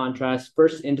inject contrast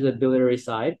first into the biliary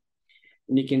side.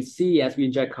 And you can see as we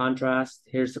inject contrast,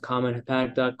 here's the common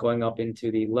hepatic duct going up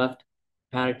into the left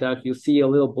hepatic duct. You'll see a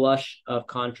little blush of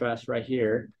contrast right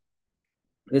here.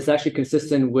 This is actually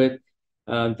consistent with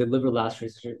the liver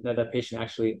laceration that the patient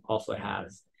actually also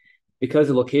has. Because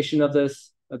the location of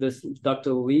this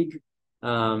ductal leak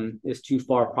is too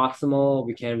far proximal,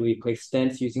 we can't really place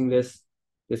stents using this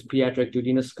pediatric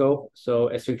duodenoscope. So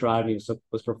a sphincterotomy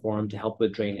was performed to help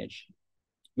with drainage.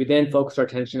 We then focused our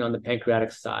attention on the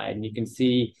pancreatic side, and you can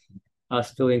see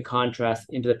us filling contrast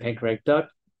into the pancreatic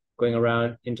duct, going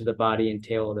around into the body and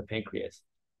tail of the pancreas.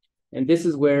 And this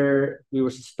is where we were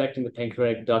suspecting the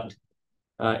pancreatic duct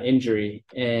injury,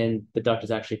 and the duct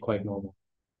is actually quite normal.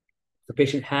 The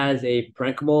patient has a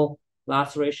parenchymal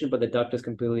laceration, but the duct is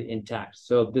completely intact.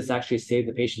 So this actually saved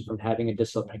the patient from having a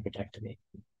distal pancreatectomy.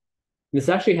 This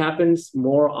actually happens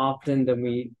more often than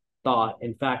we thought.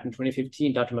 In fact, in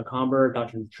 2015, Dr. McComber,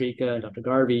 Dr. Matrika, and Dr.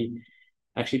 Garvey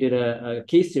actually did a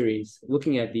case series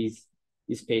looking at these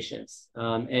patients.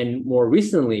 And more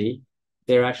recently,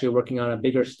 they're actually working on a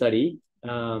bigger study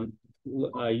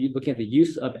looking at the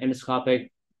use of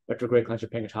endoscopic retrograde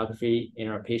cholangiopancreatography in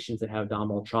our patients that have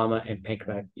abdominal trauma and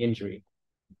pancreatic injury.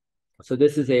 So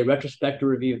this is a retrospective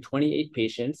review of 28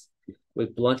 patients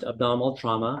with blunt abdominal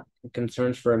trauma and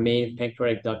concerns for a main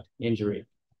pancreatic duct injury.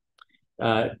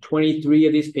 23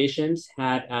 of these patients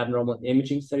had abnormal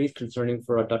imaging studies concerning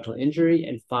for a ductal injury,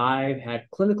 and 5 had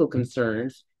clinical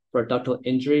concerns for a ductal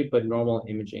injury but normal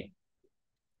imaging.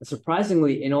 And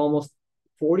surprisingly, in almost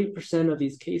 40% of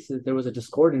these cases, there was a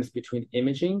discordance between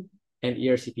imaging and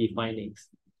ERCP findings.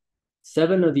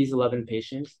 7 of these 11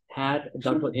 patients had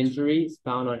ductal injuries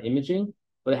found on imaging,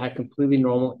 but they had completely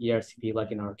normal ERCP,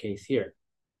 like in our case here.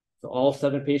 So all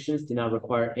 7 patients did not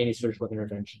require any surgical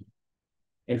intervention.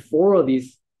 And 4 of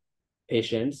these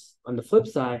patients, on the flip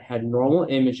side, had normal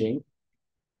imaging,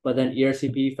 but then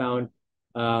ERCP found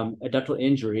a ductal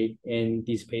injury in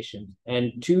these patients.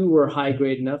 And 2 were high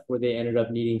grade enough where they ended up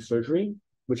needing surgery,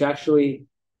 which actually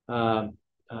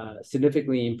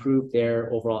significantly improved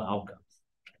their overall outcomes.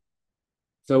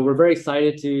 So we're very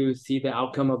excited to see the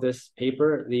outcome of this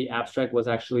paper. The abstract was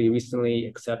actually recently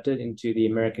accepted into the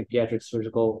American Pediatric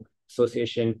Surgical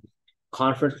Association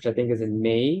conference, which I think is in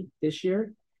May this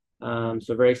year. So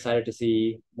very excited to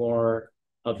see more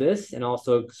of this and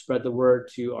also spread the word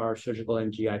to our surgical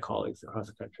and GI colleagues across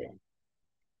the country.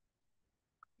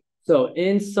 So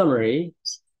in summary,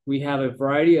 we have a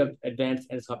variety of advanced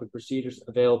endoscopic procedures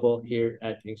available here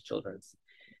at Phoenix Children's.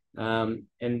 And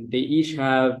they each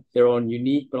have their own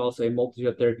unique, but also a multitude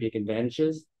of therapeutic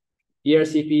advantages.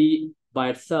 ERCP by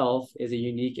itself is a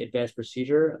unique advanced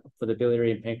procedure for the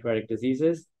biliary and pancreatic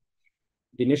diseases.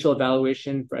 The initial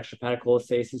evaluation for extrahepatic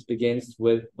cholestasis begins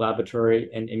with laboratory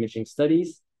and imaging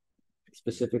studies,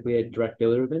 specifically a direct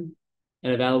bilirubin.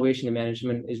 And evaluation and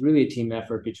management is really a team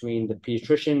effort between the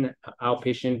pediatrician,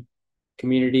 outpatient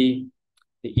community,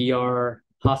 the ER,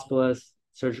 hospitalist,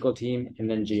 surgical team, and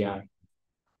then GI.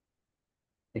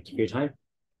 Thank you for your time.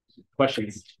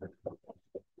 Questions?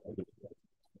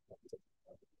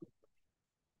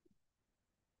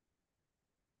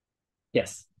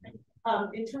 Yes.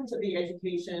 In terms of the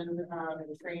education and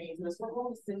the training, what role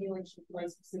does simulation play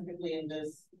specifically in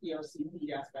this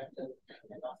ERCP aspect of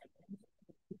endoscopy?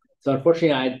 So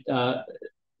unfortunately, so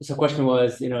the question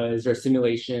was, is there a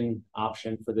simulation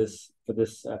option for this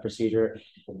procedure?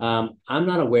 I'm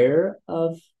not aware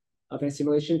of any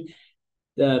simulation.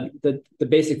 The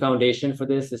basic foundation for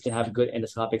this is to have good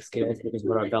endoscopic skills, which is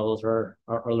what our fellows are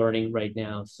learning right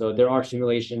now. So there are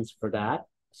simulations for that.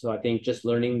 So I think just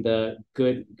learning the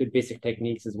good basic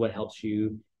techniques is what helps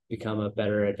you become a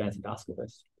better advanced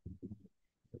endoscopist.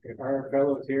 Okay. Are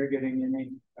fellows here getting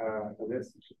any of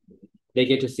this? They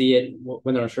get to see it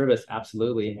when they're on service,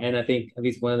 absolutely. And I think at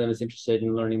least one of them is interested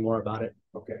in learning more about it.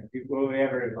 Okay. Will we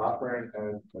ever offer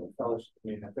a fellowship,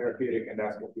 a therapeutic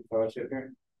endoscopy fellowship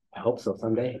here? I hope so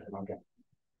someday. Okay.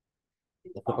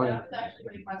 That's the plan. That was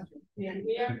actually my question. Yeah,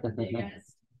 we are the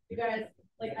biggest. You guys,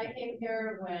 like I came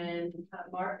here when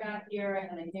Mark got here,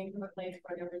 and I came from a place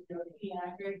where there was no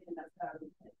pediatric and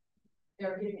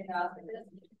therapeutic endoscopist,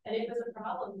 and it was a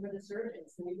problem for the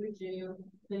surgeons. And we would do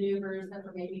maneuvers that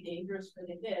were maybe dangerous for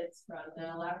the kids from the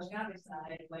laparoscopic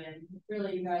side, when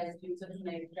really you guys do such a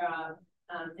nice job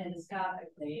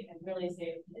endoscopically and really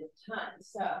save a ton.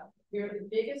 So you're the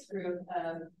biggest group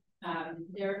of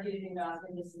therapeutic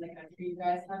endoscopists in the country. You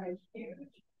guys have a huge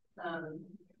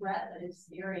breadth of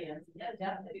experience and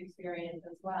depth of experience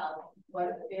as well. What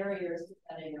are the barriers to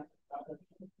setting up?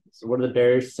 So what are the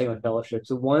barriers to setting up fellowship?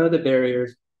 So one of the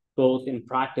barriers, both in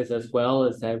practice as well,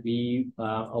 is that we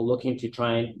are looking to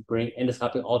try and bring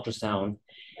endoscopic ultrasound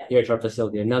here to our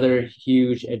facility. Another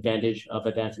huge advantage of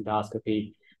advanced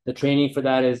endoscopy. The training for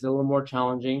that is a little more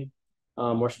challenging,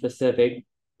 more specific.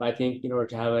 But I think in order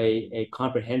to have a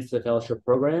comprehensive fellowship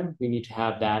program, we need to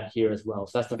have that here as well.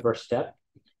 So that's the first step,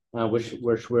 which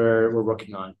we're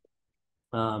working on.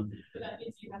 So that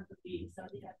means you have to be,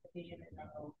 somebody has to be in it.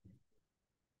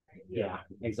 Yeah,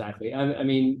 exactly. I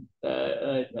mean,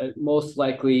 most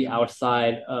likely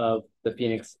outside of the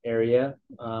Phoenix area,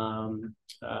 and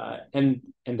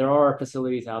there are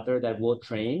facilities out there that will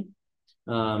train.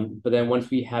 But then once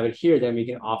we have it here, then we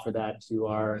can offer that to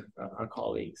our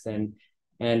colleagues. And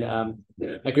I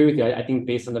agree with you. I think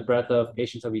based on the breadth of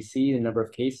patients that we see, the number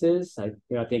of cases, I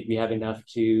think we have enough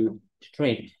to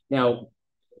train. Now,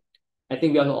 I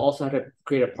think we also have to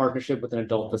create a partnership with an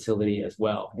adult facility as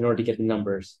well in order to get the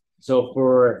numbers. So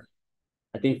for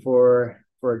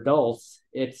adults,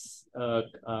 it's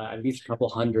at least a couple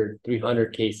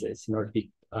 300 cases in order to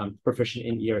be proficient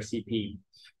in ERCP.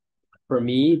 For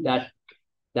me, that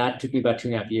took me about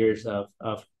 2.5 years of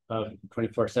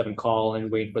 24/7 call and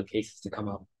wait for the cases to come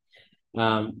up.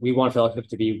 We want fellowship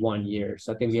to be 1 year.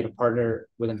 So I think we had to partner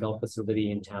with an adult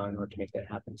facility in town in order to make that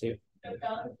happen too. No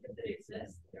fellowship that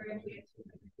exists, they're going to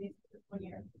be 1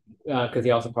 year. Because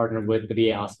they also partnered with the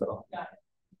VA hospital. Got it.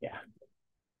 Yeah.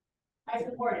 I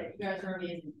support it. You guys are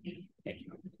amazing. Thank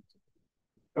you.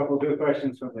 Couple good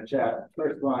questions from the chat.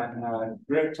 First one,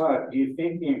 Greg Todd, do you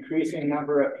think the increasing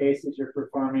number of cases you're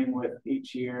performing with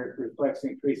each year reflects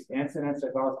increased incidence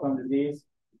of gallstone disease,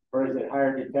 or is it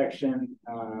higher detection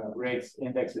rates,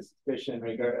 index of suspicion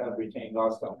of retained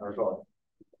gallstone, or both?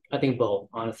 I think both,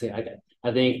 honestly.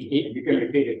 I think you can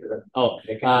repeat it for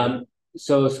them.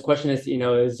 So the question is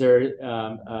there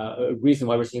a reason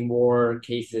why we're seeing more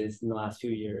cases in the last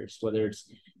few years, whether it's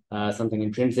something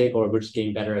intrinsic or we're just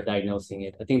getting better at diagnosing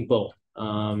it? I think both.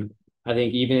 I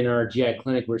think even in our GI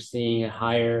clinic, we're seeing a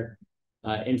higher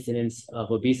incidence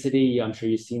of obesity. I'm sure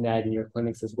you've seen that in your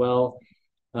clinics as well.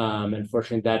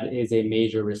 Unfortunately, that is a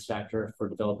major risk factor for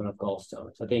development of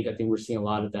gallstones. I think we're seeing a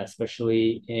lot of that,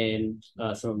 especially in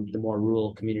some of the more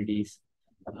rural communities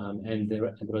and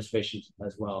the reservations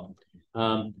as well.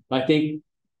 I think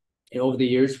over the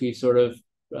years we've sort of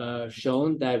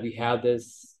shown that we have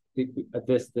this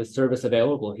service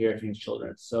available here at Phoenix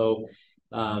Children's. So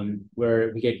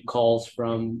where we get calls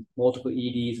from multiple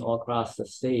EDs all across the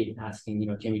state asking,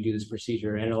 can we do this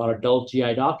procedure? And a lot of adult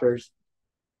GI doctors,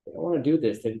 they don't want to do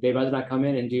this. They'd rather not come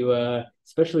in and do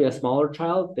especially a smaller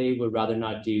child, they would rather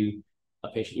not do a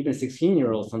patient. Even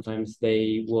 16-year-olds, sometimes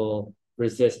they will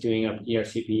resist doing an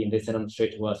ERCP and they send them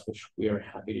straight to us, which we are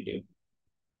happy to do.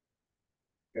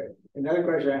 Okay. Another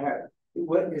question I had,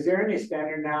 what is there any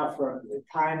standard now for the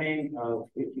timing of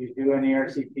if you do an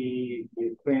ERCP,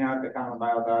 you clean out the common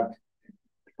bile duct,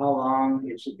 how long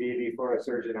it should be before a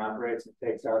surgeon operates and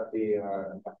takes out the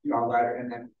gallbladder?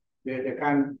 And then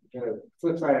the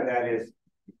flip side of that is,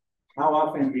 how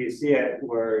often do you see it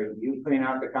where you clean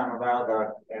out the common bile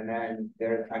duct and then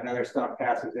there's another stone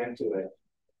passes into it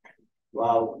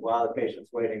while the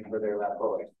patient's waiting for their lap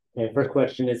chole? Okay, first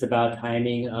question is about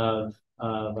timing of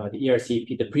the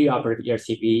ERCP, the preoperative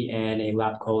ERCP and a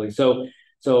lap chole.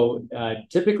 So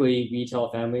typically we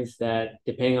tell families that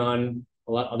depending on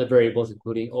a lot of other variables,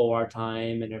 including OR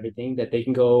time and everything, that they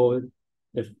can go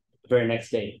the very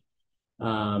next day.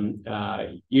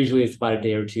 Usually it's about a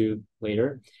day or two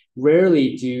later.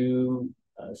 Rarely do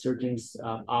surgeons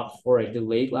opt for a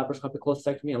delayed laparoscopic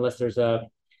cholecystectomy unless there's a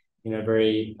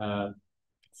very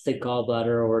sick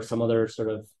gallbladder or some other sort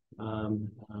of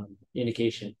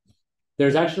indication.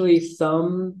 There's actually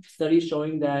some studies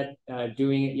showing that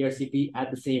doing an ERCP at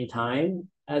the same time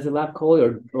as a lap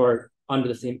chole or under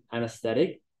the same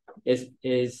anesthetic is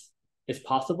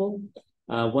possible.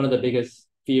 One of the biggest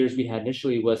fears we had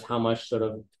initially was how much sort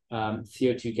of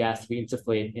CO2 gas we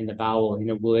insufflate in the bowel.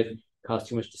 Will it cause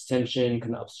too much distension,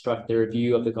 can obstruct the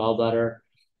review of the gallbladder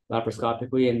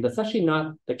laparoscopically? And that's actually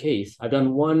not the case. I've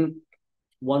done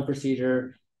one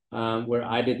procedure where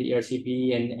I did the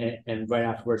ERCP and right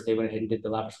afterwards they went ahead and did the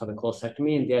laparoscopic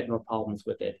cholecystectomy and they had no problems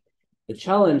with it. The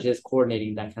challenge is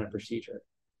coordinating that kind of procedure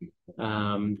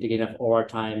to get enough OR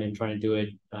time and trying to do it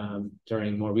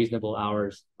during more reasonable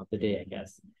hours of the day, I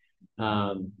guess.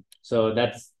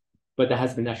 But that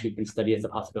has actually been studied as a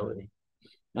possibility.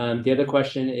 The other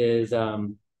question is how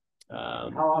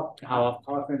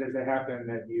often does it happen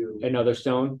that you another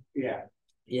stone?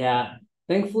 Yeah.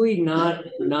 Thankfully, not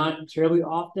terribly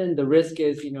often. The risk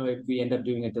is, if we end up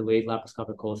doing a delayed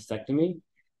laparoscopic cholecystectomy.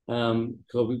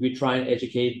 So we try and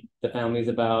educate the families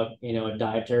about, a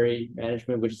dietary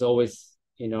management, which is always,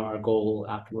 our goal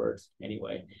afterwards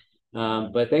anyway.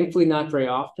 But thankfully not very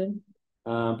often.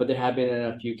 But there have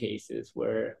been a few cases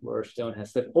where stone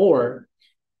has slipped, or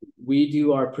we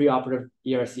do our preoperative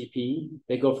ERCP,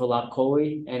 they go for lap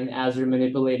chole, and as they're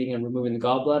manipulating and removing the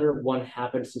gallbladder, one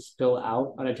happens to spill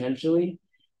out unintentionally,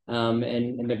 and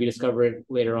then we discover it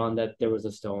later on that there was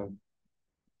a stone.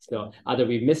 So either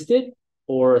we missed it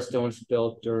or a stone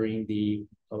spilled during the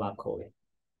lap chole.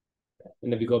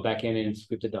 And then we go back in and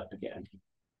sweep the duct again.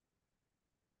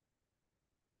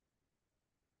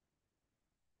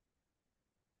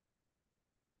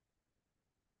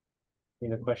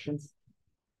 Any other questions?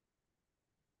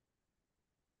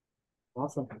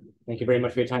 Awesome. Thank you very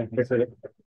much for your time. Appreciate it.